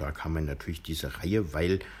tun hat. Und da kam man natürlich diese Reihe,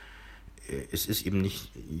 weil es ist eben nicht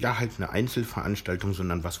halt eine Einzelveranstaltung,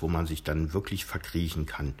 sondern was, wo man sich dann wirklich verkriechen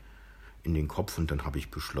kann in den Kopf. Und dann habe ich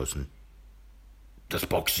beschlossen, das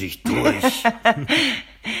boxe ich durch.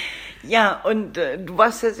 Ja, und du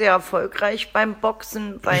warst ja sehr erfolgreich beim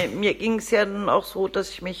Boxen. Bei mir ging es ja dann auch so, dass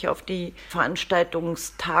ich mich auf die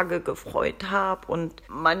Veranstaltungstage gefreut habe und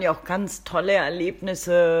man ja auch ganz tolle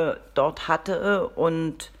Erlebnisse dort hatte.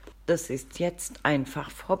 Und das ist jetzt einfach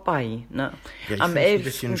vorbei. Ne? Ja, am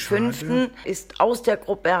 11.05. ist aus der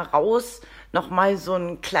Gruppe heraus nochmal so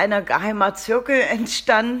ein kleiner geheimer Zirkel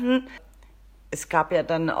entstanden. Es gab ja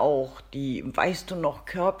dann auch die, weißt du noch,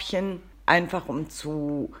 Körbchen, einfach um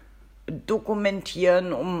zu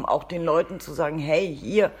dokumentieren, um auch den Leuten zu sagen, hey,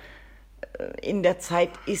 hier in der Zeit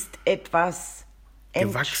ist etwas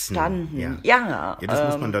entstanden. Ja, das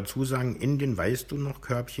muss man dazu sagen, in den weißt du noch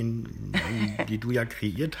Körbchen, die du ja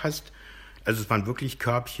kreiert hast. Also es waren wirklich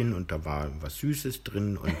Körbchen und da war was Süßes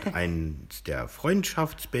drin und eins der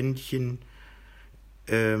Freundschaftsbändchen,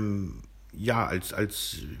 um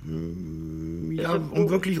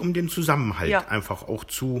wirklich um den Zusammenhalt einfach auch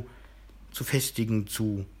zu festigen,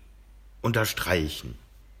 zu unterstreichen.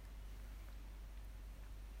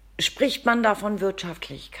 Spricht man da von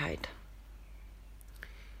Wirtschaftlichkeit?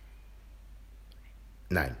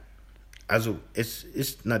 Nein. Also es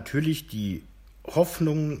ist natürlich die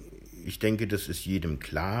Hoffnung, ich denke, das ist jedem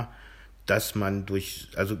klar, dass man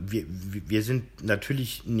wir sind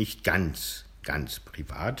natürlich nicht ganz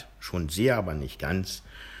privat, schon sehr, aber nicht ganz,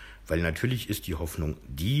 weil natürlich ist die Hoffnung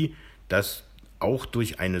die, dass auch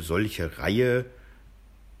durch eine solche Reihe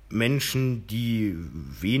Menschen, die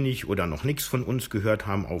wenig oder noch nichts von uns gehört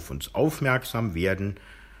haben, auf uns aufmerksam werden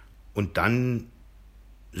und dann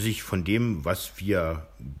sich von dem, was wir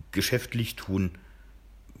geschäftlich tun,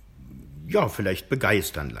 vielleicht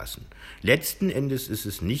begeistern lassen. Letzten Endes ist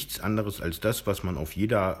es nichts anderes als das, was man auf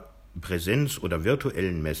jeder Präsenz- oder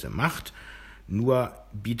virtuellen Messe macht, nur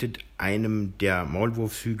bietet einem der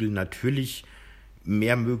Maulwurfshügel natürlich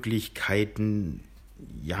mehr Möglichkeiten,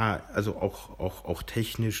 also auch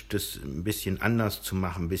technisch das ein bisschen anders zu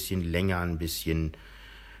machen, ein bisschen länger, ein bisschen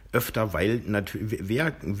öfter, weil natürlich,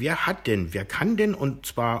 wer kann denn, und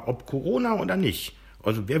zwar ob Corona oder nicht,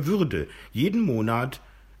 also wer würde jeden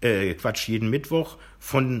Mittwoch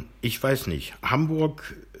von, ich weiß nicht,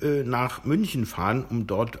 Hamburg nach München fahren, um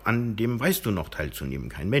dort an dem Weißt du noch teilzunehmen?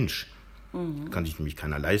 Kein Mensch. Kann sich nämlich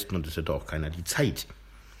keiner leisten und es hätte auch keiner die Zeit.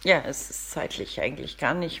 Ja, es ist zeitlich eigentlich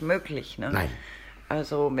gar nicht möglich. Ne? Nein.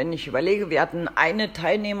 Also wenn ich überlege, wir hatten eine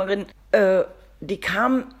Teilnehmerin, die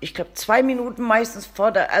kam, ich glaube, 2 Minuten meistens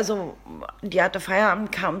die hatte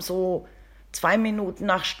Feierabend, kam so 2 Minuten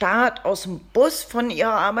nach Start aus dem Bus von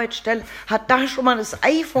ihrer Arbeitsstelle, hat da schon mal das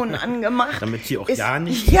iPhone angemacht. Damit sie auch ja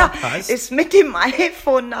nicht verpasst. Ist mit dem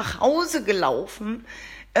iPhone nach Hause gelaufen,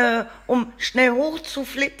 um schnell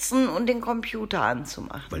hochzuflitzen und den Computer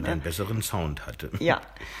anzumachen. Weil der einen besseren Sound hatte. Ja,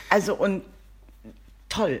 also und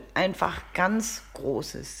toll, einfach ganz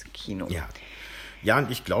großes Kino. Ja,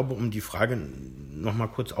 und ich glaube, um die Frage noch mal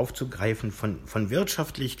kurz aufzugreifen, von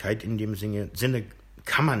Wirtschaftlichkeit in dem Sinne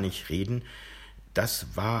kann man nicht reden. Das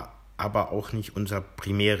war aber auch nicht unser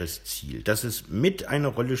primäres Ziel. Dass es mit eine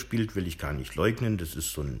Rolle spielt, will ich gar nicht leugnen. Das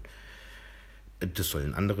sollen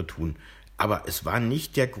andere tun. Aber es war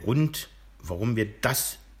nicht der Grund, warum wir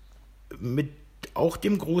das mit auch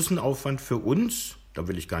dem großen Aufwand für uns, da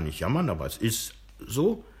will ich gar nicht jammern, aber es ist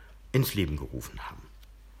so, ins Leben gerufen haben.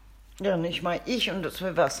 Ja, nicht mal ich, und das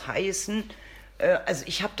will was heißen. Also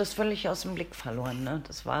ich habe das völlig aus dem Blick verloren. Ne?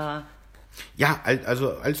 Das war... Ja,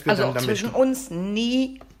 also als wir dann damit... zwischen uns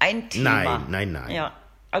nie ein Thema. Nein. Ja,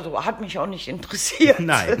 also hat mich auch nicht interessiert.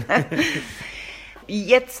 Nein.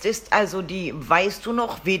 Jetzt ist also die, weißt du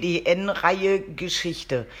noch, WDN-Reihe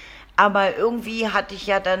Geschichte. Aber irgendwie hatte ich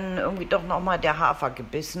ja dann irgendwie doch nochmal der Hafer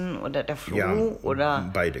gebissen oder der Floh oder...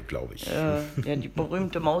 beide, glaube ich. Ja, die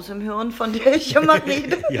berühmte Maus im Hirn, von der ich immer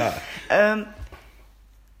rede. Ja.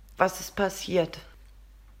 Was ist passiert?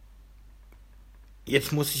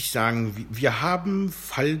 Jetzt muss ich sagen, wir haben,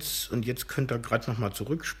 und jetzt könnt ihr gerade nochmal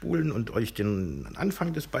zurückspulen und euch den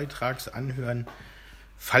Anfang des Beitrags anhören,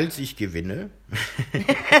 falls ich gewinne,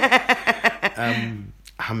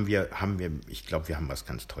 haben wir, ich glaube, wir haben was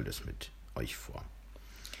ganz Tolles mit euch vor.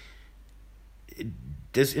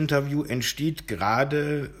 Das Interview entsteht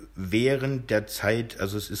gerade während der Zeit,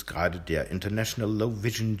 also es ist gerade der International Low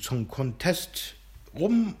Vision Song Contest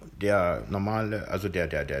rum, der normale, also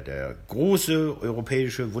der große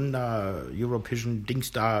europäische Wunder, Eurovision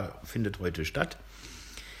Dings da findet heute statt.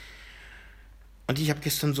 Und ich habe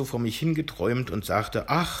gestern so vor mich hingeträumt und sagte,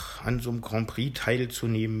 an so einem Grand Prix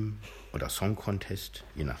teilzunehmen oder Song Contest,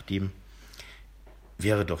 je nachdem,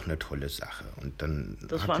 wäre doch eine tolle Sache. Und dann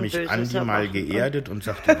hat mich Andi mal geerdet und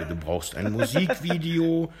sagte, du brauchst ein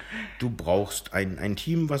Musikvideo, du brauchst ein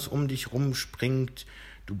Team, was um dich rumspringt,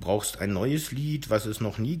 du brauchst ein neues Lied, was es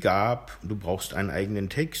noch nie gab, du brauchst einen eigenen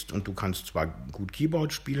Text und du kannst zwar gut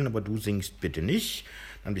Keyboard spielen, aber du singst bitte nicht.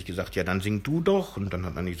 Dann habe ich gesagt, ja, dann sing du doch. Und dann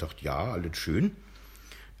hat Andi gesagt, ja, alles schön.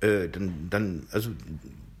 Also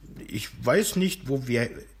ich weiß nicht, wo wir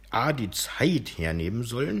die Zeit hernehmen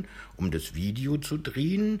sollen, um das Video zu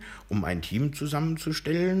drehen, um ein Team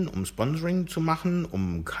zusammenzustellen, um Sponsoring zu machen,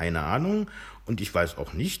 um keine Ahnung. Und ich weiß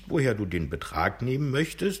auch nicht, woher du den Betrag nehmen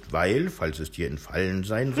möchtest, weil, falls es dir entfallen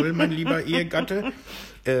sein soll, mein lieber Ehegatte,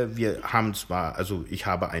 wir haben zwar, also ich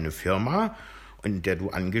habe eine Firma, in der du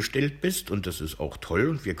angestellt bist, und das ist auch toll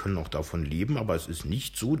und wir können auch davon leben, aber es ist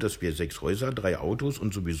nicht so, dass wir 6 Häuser, 3 Autos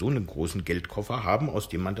und sowieso einen großen Geldkoffer haben, aus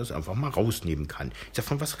dem man das einfach mal rausnehmen kann. Ich sag,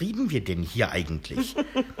 von was reden wir denn hier eigentlich?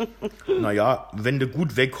 Naja, wenn du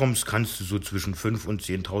gut wegkommst, kannst du so zwischen 5.000 und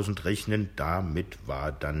 10.000 rechnen. Damit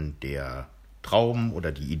war dann der Traum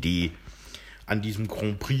oder die Idee, an diesem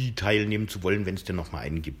Grand Prix teilnehmen zu wollen, wenn es denn noch mal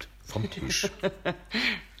einen gibt, vom Tisch.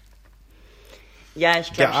 Ja,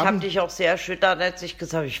 ich glaube, ich habe dich auch sehr erschüttert, als ich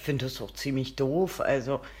gesagt habe, ich finde das auch ziemlich doof.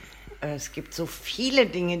 Also es gibt so viele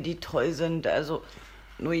Dinge, die toll sind. Also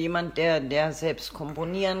nur jemand, der selbst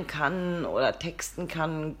komponieren kann oder texten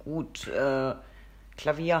kann, gut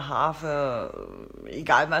Klavier, Harfe,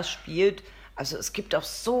 egal was spielt. Also es gibt auch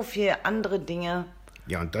so viele andere Dinge.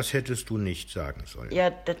 Ja, und das hättest du nicht sagen sollen.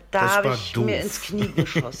 Ja, da habe ich mir ins Knie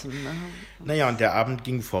geschossen. Ne? Naja, und der Abend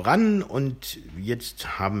ging voran und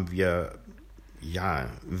jetzt haben wir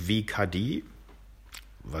WKD,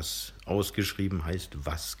 was ausgeschrieben heißt,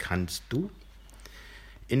 was kannst du,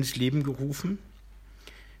 ins Leben gerufen,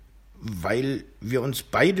 weil wir uns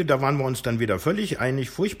beide, da waren wir uns dann wieder völlig einig,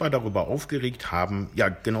 furchtbar darüber aufgeregt haben, ja,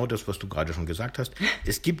 genau das, was du gerade schon gesagt hast,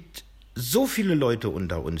 es gibt so viele Leute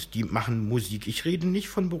unter uns, die machen Musik. Ich rede nicht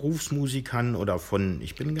von Berufsmusikern oder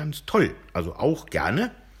ich bin ganz toll, also auch gerne,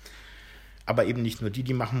 aber eben nicht nur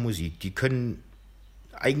die machen Musik, die können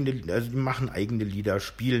die machen eigene Lieder,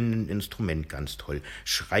 spielen ein Instrument ganz toll,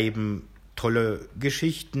 schreiben tolle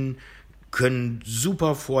Geschichten, können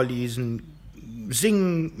super vorlesen,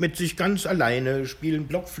 singen mit sich ganz alleine, spielen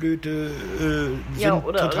Blockflöte, sind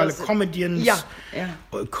totale Comedians,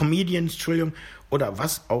 Comedians, Entschuldigung, oder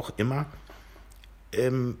was auch immer.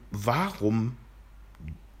 Warum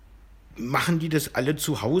machen die das alle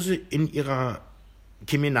zu Hause in ihrer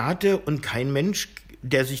Kemenate und kein Mensch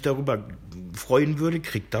der sich darüber freuen würde,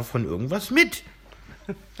 kriegt davon irgendwas mit.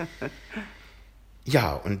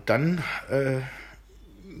 Ja, und dann,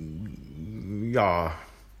 ja.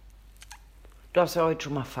 Du hast ja heute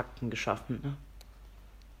schon mal Fakten geschaffen, ne?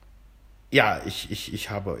 Ja, ich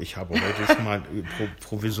habe heute schon mal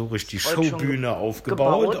provisorisch die Showbühne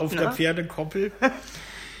aufgebaut auf der Pferdekoppel.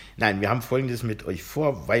 Nein, wir haben Folgendes mit euch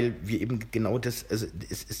vor, weil wir eben genau das, also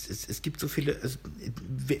es gibt so viele,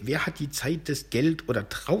 wer hat die Zeit, das Geld oder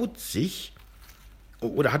traut sich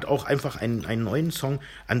oder hat auch einfach einen neuen Song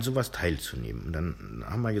an sowas teilzunehmen. Und dann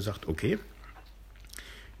haben wir gesagt, okay,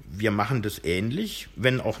 wir machen das ähnlich,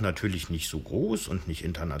 wenn auch natürlich nicht so groß und nicht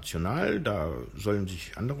international, da sollen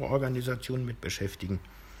sich andere Organisationen mit beschäftigen.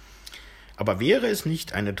 Aber wäre es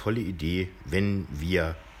nicht eine tolle Idee, wenn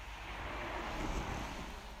wir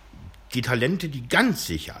die Talente, die ganz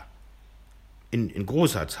sicher in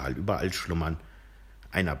großer Zahl überall schlummern,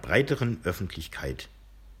 einer breiteren Öffentlichkeit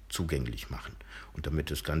zugänglich machen? Und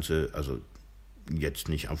damit das Ganze also jetzt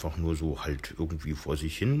nicht einfach nur so halt irgendwie vor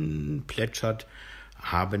sich hin plätschert,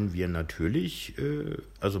 haben wir natürlich,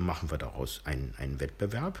 also machen wir daraus einen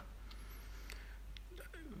Wettbewerb.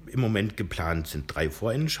 Im Moment geplant sind 3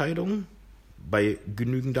 Vorentscheidungen bei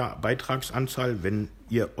genügender Beitragsanzahl. Wenn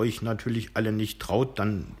ihr euch natürlich alle nicht traut,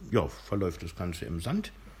 dann ja, verläuft das Ganze im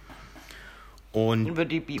Sand. Und dann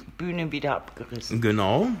wird die Bühne wieder abgerissen.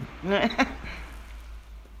 Genau.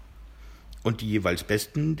 Und die jeweils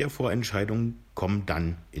Besten der Vorentscheidungen kommen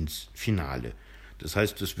dann ins Finale. Das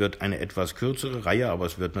heißt, es wird eine etwas kürzere Reihe, aber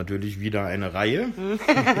es wird natürlich wieder eine Reihe.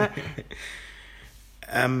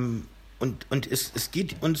 Und es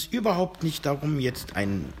geht uns überhaupt nicht darum, jetzt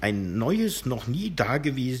ein neues, noch nie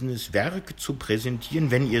dagewesenes Werk zu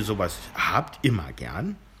präsentieren. Wenn ihr sowas habt, immer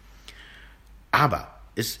gern. Aber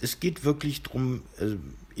es geht wirklich darum,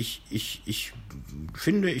 ich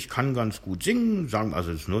finde, ich kann ganz gut singen, sagen,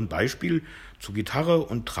 also es ist nur ein Beispiel, zur Gitarre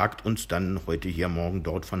und tragt uns dann heute hier, morgen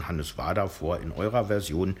dort von Hannes Wader vor in eurer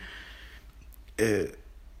Version.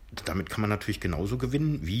 Damit kann man natürlich genauso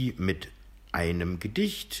gewinnen wie mit einem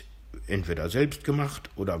Gedicht, entweder selbst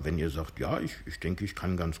gemacht oder wenn ihr sagt, ja, ich denke, ich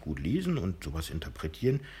kann ganz gut lesen und sowas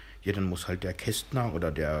interpretieren, ja, dann muss halt der Kästner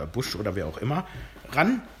oder der Busch oder wer auch immer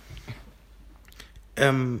ran.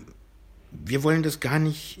 Wir wollen das gar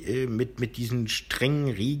nicht mit diesen strengen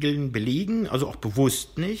Regeln belegen, also auch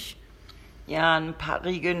bewusst nicht. Ja, ein paar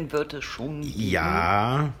Regeln wird es schon geben.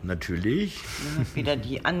 Ja, natürlich. Wieder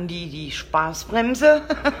die Andi, die Spaßbremse.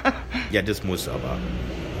 Ja, das muss aber.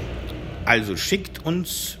 Also schickt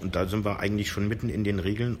uns, und da sind wir eigentlich schon mitten in den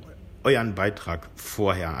Regeln, euren Beitrag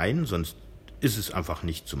vorher ein, sonst ist es einfach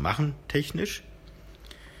nicht zu machen, technisch.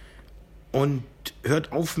 Und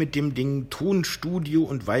hört auf mit dem Ding Tonstudio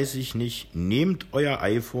und weiß ich nicht, nehmt euer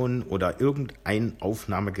iPhone oder irgendein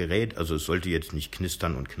Aufnahmegerät, also es sollte jetzt nicht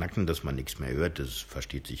knistern und knacken, dass man nichts mehr hört, das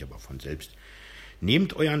versteht sich aber von selbst.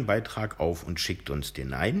 Nehmt euren Beitrag auf und schickt uns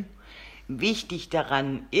den ein. Wichtig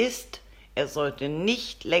daran ist, er sollte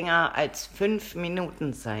nicht länger als 5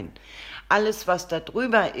 Minuten sein. Alles, was da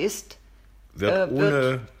drüber ist,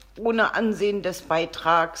 wird ohne Ansehen des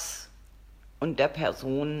Beitrags und der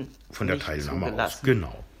Person von der Teilnahme aus,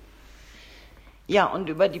 genau. Ja, und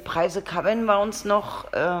über die Preise kabbeln wir uns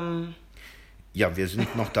noch. Ja, wir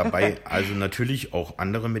sind noch dabei, also natürlich auch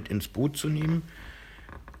andere mit ins Boot zu nehmen.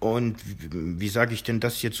 Und wie sage ich denn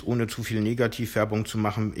das jetzt, ohne zu viel Negativwerbung zu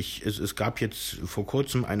machen? Es gab jetzt vor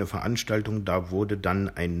kurzem eine Veranstaltung, da wurde dann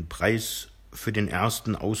ein Preis für den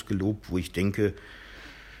ersten ausgelobt, wo ich denke,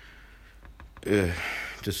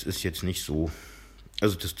 das ist jetzt nicht so.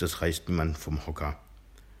 Also das reißt niemand vom Hocker.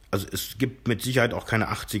 Also es gibt mit Sicherheit auch keine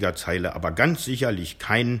 80er-Zeile, aber ganz sicherlich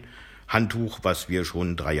kein Handtuch, was wir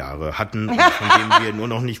schon 3 Jahre hatten und von dem wir nur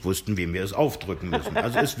noch nicht wussten, wem wir es aufdrücken müssen.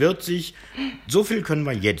 Also es wird sich, so viel können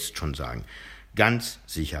wir jetzt schon sagen, ganz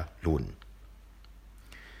sicher lohnen.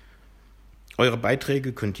 Eure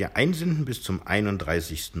Beiträge könnt ihr einsenden bis zum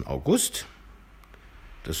 31. August.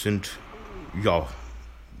 Das sind, ja,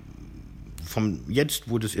 vom jetzt,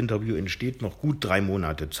 wo das Interview entsteht, noch gut 3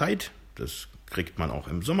 Monate Zeit. Das kriegt man auch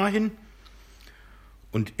im Sommer hin.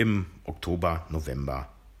 Und im Oktober,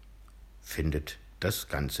 November findet das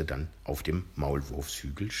Ganze dann auf dem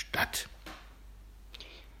Maulwurfshügel statt.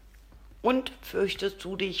 Und fürchtest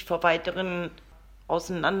du dich vor weiteren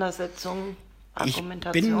Auseinandersetzungen,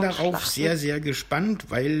 Argumentationen? Ich bin darauf sehr, sehr gespannt,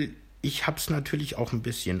 weil ich habe es natürlich auch ein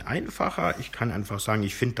bisschen einfacher. Ich kann einfach sagen,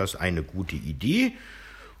 ich finde das eine gute Idee.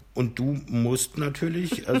 Und du musst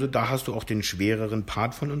natürlich, also da hast du auch den schwereren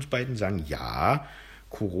Part von uns beiden, sagen, ja,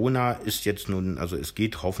 Corona ist jetzt nun, also es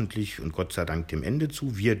geht hoffentlich und Gott sei Dank dem Ende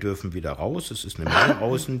zu. Wir dürfen wieder raus. Es ist eine Menge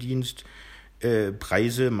Außendienst.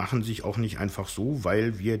 Preise machen sich auch nicht einfach so,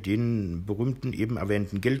 weil wir den berühmten eben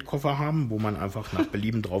erwähnten Geldkoffer haben, wo man einfach nach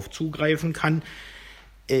Belieben drauf zugreifen kann.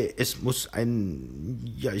 Es muss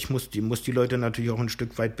ich muss die Leute natürlich auch ein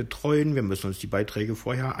Stück weit betreuen. Wir müssen uns die Beiträge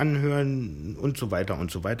vorher anhören und so weiter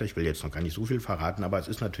und so weiter. Ich will jetzt noch gar nicht so viel verraten, aber es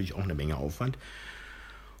ist natürlich auch eine Menge Aufwand.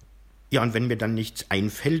 Ja, und wenn mir dann nichts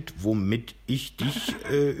einfällt, womit ich dich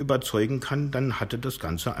überzeugen kann, dann hatte das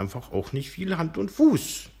Ganze einfach auch nicht viel Hand und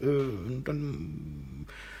Fuß. Dann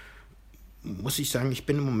muss ich sagen, ich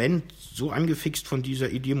bin im Moment so angefixt von dieser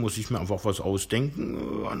Idee, muss ich mir einfach was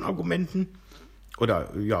ausdenken an Argumenten.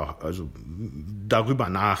 Oder ja, also darüber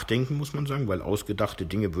nachdenken, muss man sagen, weil ausgedachte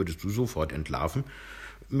Dinge würdest du sofort entlarven,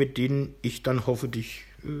 mit denen ich dann hoffe, dich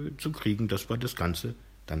zu kriegen, dass wir das Ganze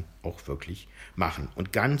dann auch wirklich machen.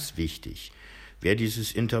 Und ganz wichtig, wer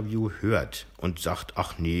dieses Interview hört und sagt,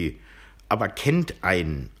 ach nee, aber kennt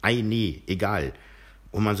einen, nee, egal,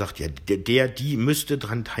 und man sagt, ja, die müsste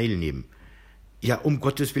dran teilnehmen. Ja, um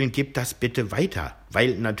Gottes Willen, gebt das bitte weiter,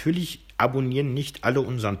 weil natürlich abonnieren nicht alle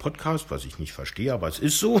unseren Podcast, was ich nicht verstehe, aber es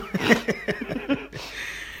ist so.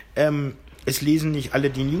 Es lesen nicht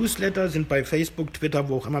alle die Newsletter, sind bei Facebook, Twitter,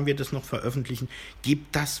 wo auch immer wir das noch veröffentlichen.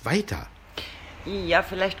 Gebt das weiter. Ja,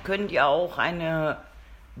 vielleicht könnt ihr auch eine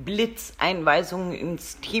Blitzeinweisung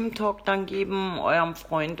ins Teamtalk dann geben, eurem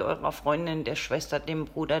Freund, eurer Freundin, der Schwester, dem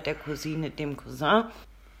Bruder, der Cousine, dem Cousin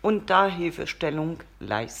und da Hilfestellung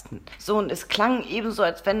leisten. So, und es klang ebenso,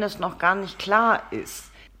 als wenn das noch gar nicht klar ist.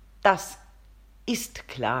 Das ist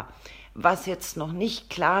klar. Was jetzt noch nicht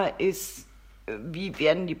klar ist, wie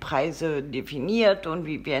werden die Preise definiert und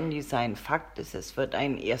wie werden die sein? Fakt ist, es wird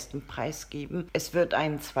einen ersten Preis geben, es wird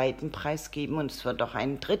einen zweiten Preis geben und es wird auch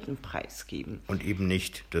einen dritten Preis geben. Und eben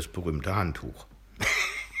nicht das berühmte Handtuch.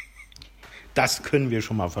 Das können wir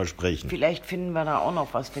schon mal versprechen. Vielleicht finden wir da auch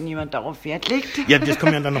noch was, wenn jemand darauf Wert legt. Ja, das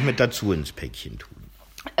können wir dann noch mit dazu ins Päckchen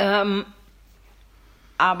tun.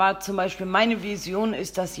 Aber zum Beispiel meine Vision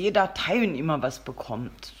ist, dass jeder Teilnehmer was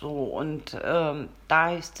bekommt. So, und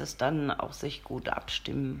da ist es dann auch sich gut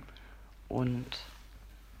abstimmen und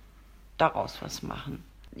daraus was machen.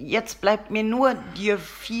 Jetzt bleibt mir nur, dir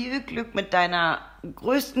viel Glück mit deiner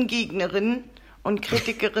größten Gegnerin und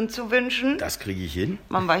Kritikerin zu wünschen. Das kriege ich hin.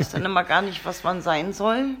 Man weiß dann immer gar nicht, was man sein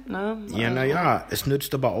soll. Ne? Ja, naja, es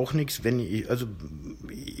nützt aber auch nichts, wenn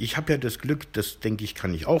ich habe ja das Glück, das denke ich,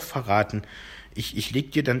 kann ich auch verraten. Ich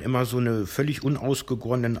leg dir dann immer so eine völlig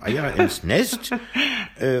unausgegorenen Eier ins Nest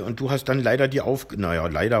und du hast dann leider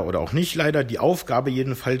leider oder auch nicht leider, die Aufgabe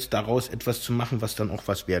jedenfalls daraus etwas zu machen, was dann auch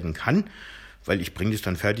was werden kann, weil ich bringe das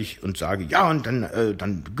dann fertig und sage, ja, und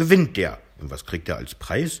dann gewinnt der. Und was kriegt er als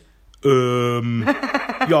Preis?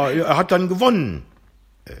 Ja, er hat dann gewonnen.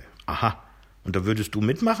 Aha. Und da würdest du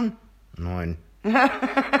mitmachen? Nein.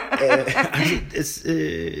 Also es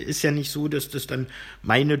ist ja nicht so, dass das dann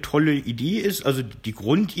meine tolle Idee ist. Also die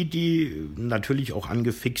Grundidee, natürlich auch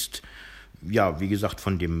angefixt, ja, wie gesagt,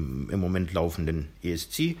 von dem im Moment laufenden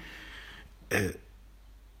ESC,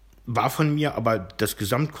 war von mir, aber das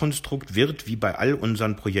Gesamtkonstrukt wird, wie bei all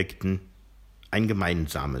unseren Projekten, ein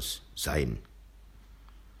gemeinsames sein.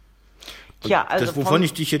 Ja, also das, wovon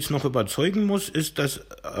ich dich jetzt noch überzeugen muss, ist, dass,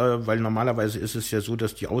 weil normalerweise ist es ja so,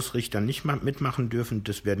 dass die Ausrichter nicht mitmachen dürfen,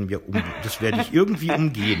 das werde ich irgendwie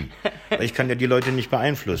umgehen. Weil ich kann ja die Leute nicht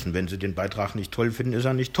beeinflussen. Wenn sie den Beitrag nicht toll finden, ist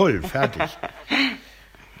er nicht toll. Fertig.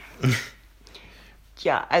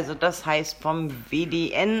 Ja, also das heißt vom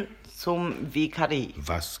WDN zum WKD.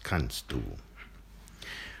 Was kannst du?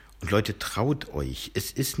 Und Leute, traut euch.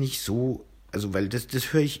 Es ist nicht so. Also, weil das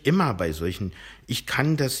höre ich immer bei solchen, ich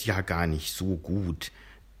kann das ja gar nicht so gut.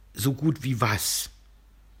 So gut wie was?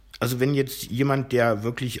 Also wenn jetzt jemand, der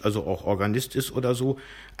wirklich also auch Organist ist oder so,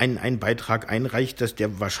 einen Beitrag einreicht, dass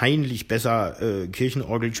der wahrscheinlich besser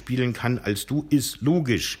Kirchenorgel spielen kann als du, ist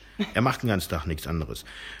logisch. Er macht den ganzen Tag nichts anderes.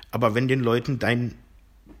 Aber wenn den Leuten dein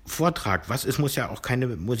Vortrag, es muss ja auch keine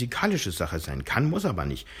musikalische Sache sein, muss aber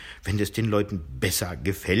nicht. Wenn das den Leuten besser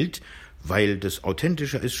gefällt, weil das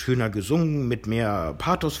authentischer ist, schöner gesungen, mit mehr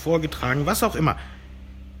Pathos vorgetragen, was auch immer.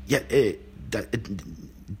 Ja,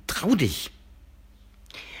 trau dich.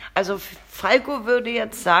 Also Falco würde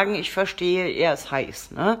jetzt sagen, ich verstehe, er ist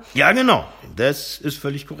heiß, ne? Ja, genau. Das ist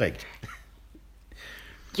völlig korrekt.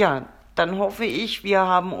 Ja, dann hoffe ich, wir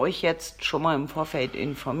haben euch jetzt schon mal im Vorfeld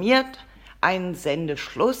informiert. Ein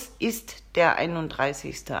Sendeschluss ist der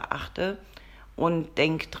 31.8. Und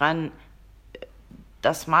denkt dran,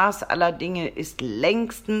 das Maß aller Dinge ist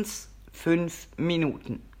längstens 5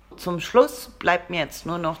 Minuten. Zum Schluss bleibt mir jetzt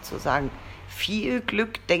nur noch zu sagen, viel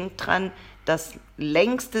Glück, denkt dran, das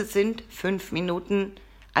längste sind 5 Minuten.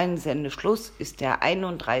 Ein Sendeschluss ist der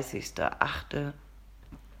 31.8.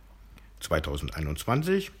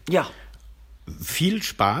 2021. Ja. Viel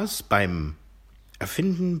Spaß beim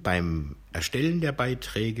Erfinden, beim Erstellen der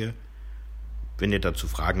Beiträge. Wenn ihr dazu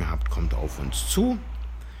Fragen habt, kommt auf uns zu.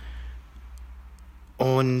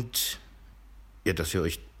 Und ja, dass ihr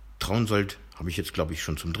euch trauen sollt, habe ich jetzt, glaube ich,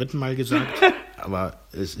 schon zum 3. Mal gesagt. Aber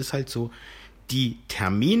es ist halt so. Die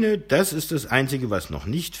Termine, das ist das Einzige, was noch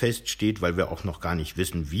nicht feststeht, weil wir auch noch gar nicht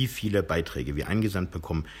wissen, wie viele Beiträge wir eingesandt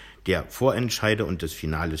bekommen. Der Vorentscheider und das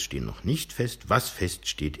Finale stehen noch nicht fest. Was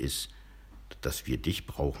feststeht, ist, dass wir dich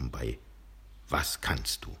brauchen bei Was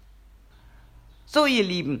kannst du? So, ihr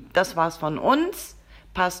Lieben, das war's von uns.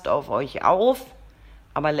 Passt auf euch auf.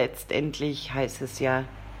 Aber letztendlich heißt es ja,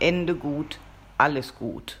 Ende gut, alles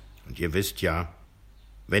gut. Und ihr wisst ja,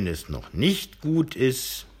 wenn es noch nicht gut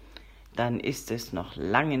ist, dann ist es noch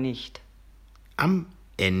lange nicht am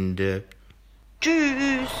Ende.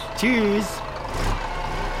 Tschüss. Tschüss.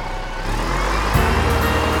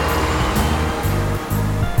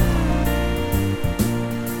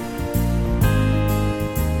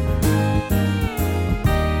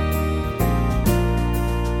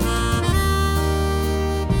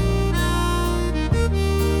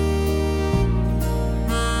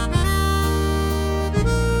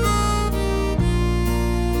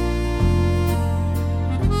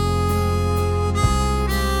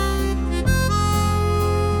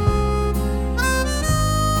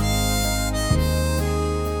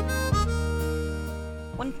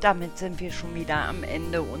 Damit sind wir schon wieder am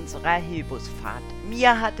Ende unserer Hilbusfahrt.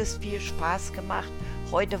 Mir hat es viel Spaß gemacht.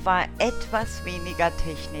 Heute war etwas weniger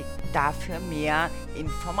Technik, dafür mehr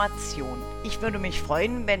Information. Ich würde mich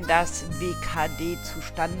freuen, wenn das WKD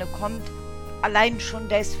zustande kommt. Allein schon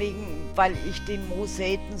deswegen, weil ich den Mo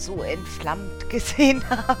selten so entflammt gesehen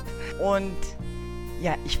habe. Und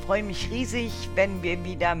ja, ich freue mich riesig, wenn wir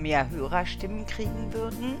wieder mehr Hörerstimmen kriegen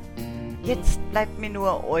würden. Jetzt bleibt mir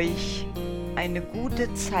nur euch eine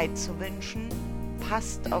gute Zeit zu wünschen.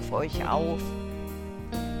 Passt auf euch auf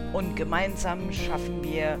und gemeinsam schaffen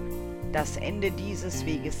wir das Ende dieses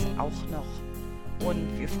Weges auch noch.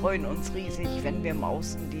 Und wir freuen uns riesig, wenn wir im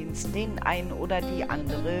Außendienst den einen oder die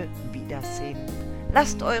andere wiedersehen.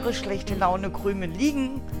 Lasst eure schlechte Laune Krümel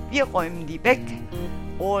liegen, wir räumen die weg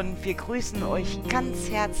und wir grüßen euch ganz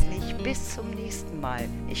herzlich bis zum nächsten Mal.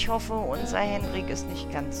 Ich hoffe, unser Henrik ist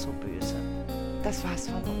nicht ganz so böse. Das war's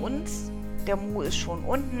von uns. Der Mo ist schon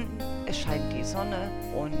unten, es scheint die Sonne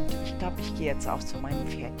und ich glaube, ich gehe jetzt auch zu meinem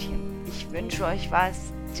Pferdchen. Ich wünsche euch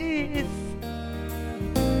was. Tschüss!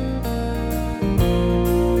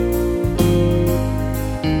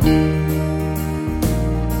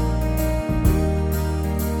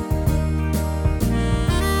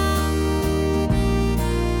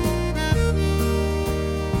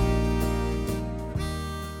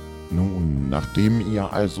 Nun, nachdem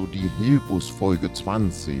ihr also die Hilbus-Folge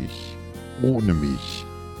 20 ohne mich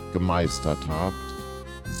gemeistert habt,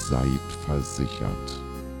 seid versichert.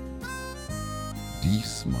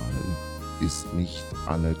 Diesmal ist nicht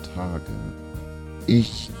alle Tage.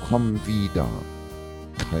 Ich komm wieder,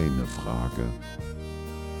 keine Frage.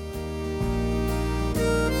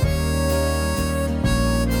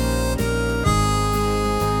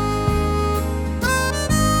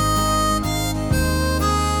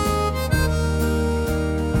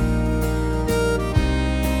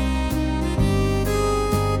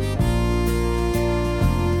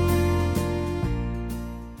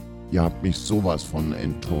 Ihr habt mich sowas von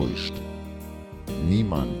enttäuscht.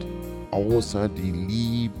 Niemand, außer die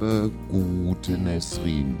liebe, gute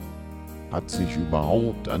Nesrin, hat sich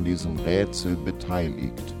überhaupt an diesem Rätsel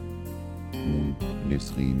beteiligt. Nun,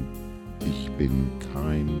 Nesrin, ich bin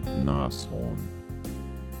kein Nashorn.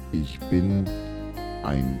 Ich bin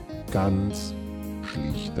ein ganz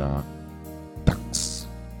schlichter Dachs.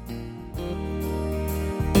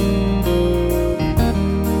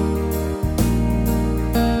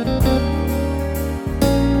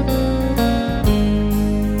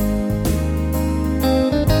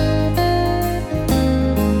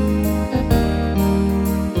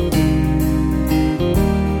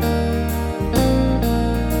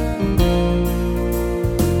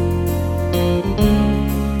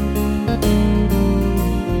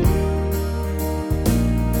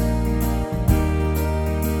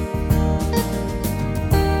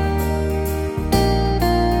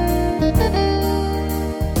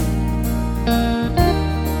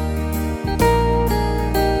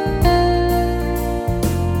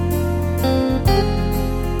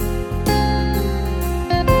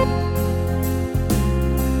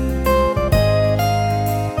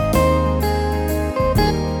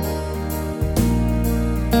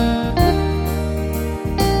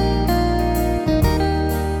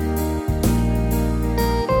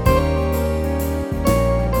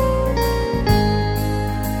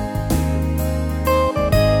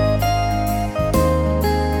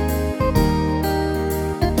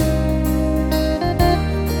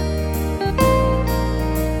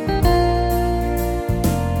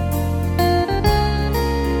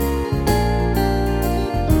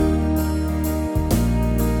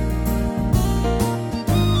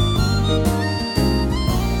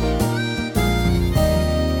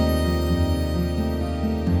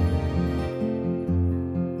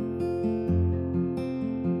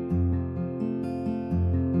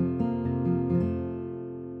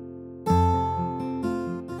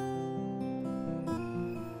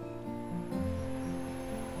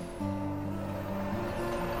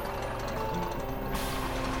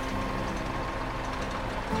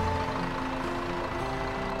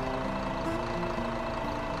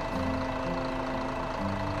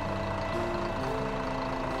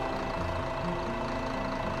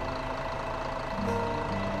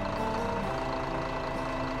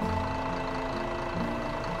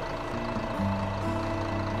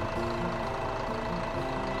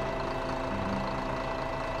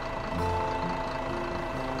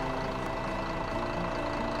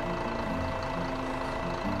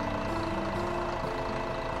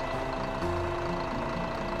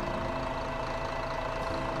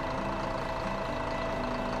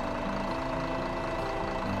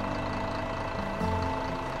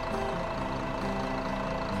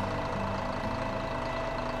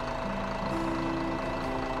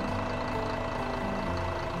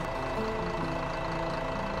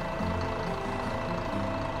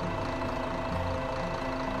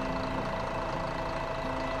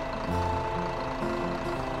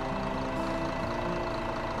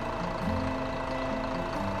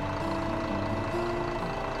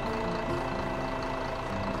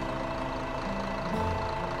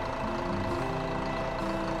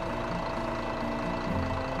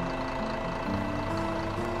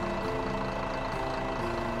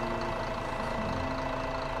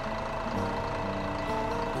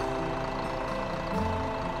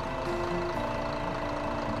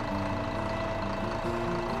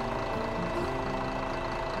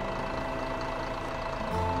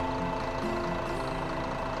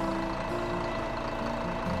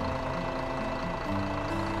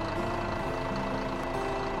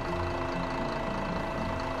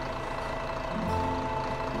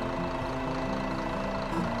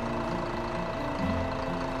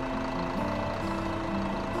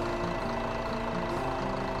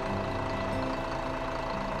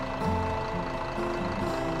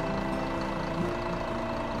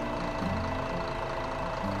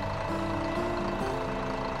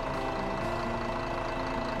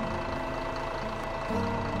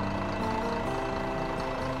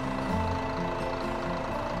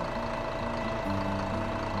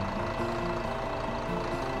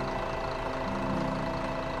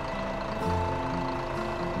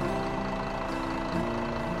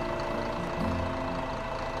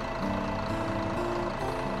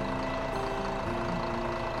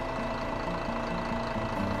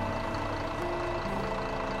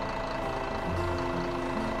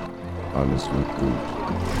 Alles wird gut.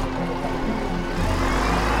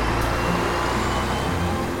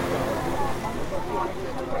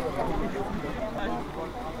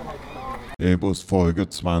 Hilbus Folge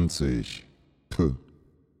 20. Puh.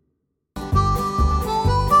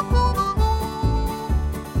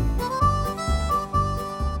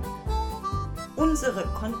 Unsere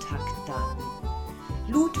Kontaktdaten: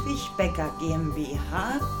 Ludwig Becker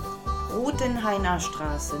GmbH, Rothenhainer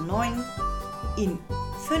Straße 9 in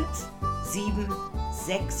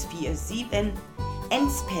 57647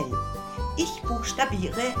 Enspel. Ich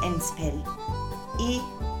buchstabiere Enspel.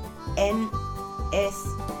 E-N-S-P-E-L.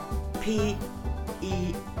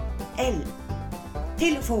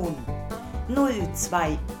 Telefon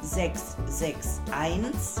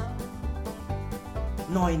 02661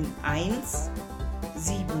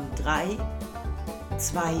 9173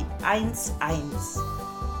 211.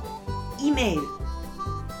 E-Mail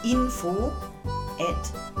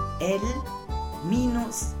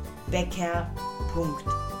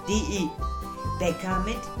info@l-becker.de. Becker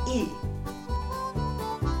mit E.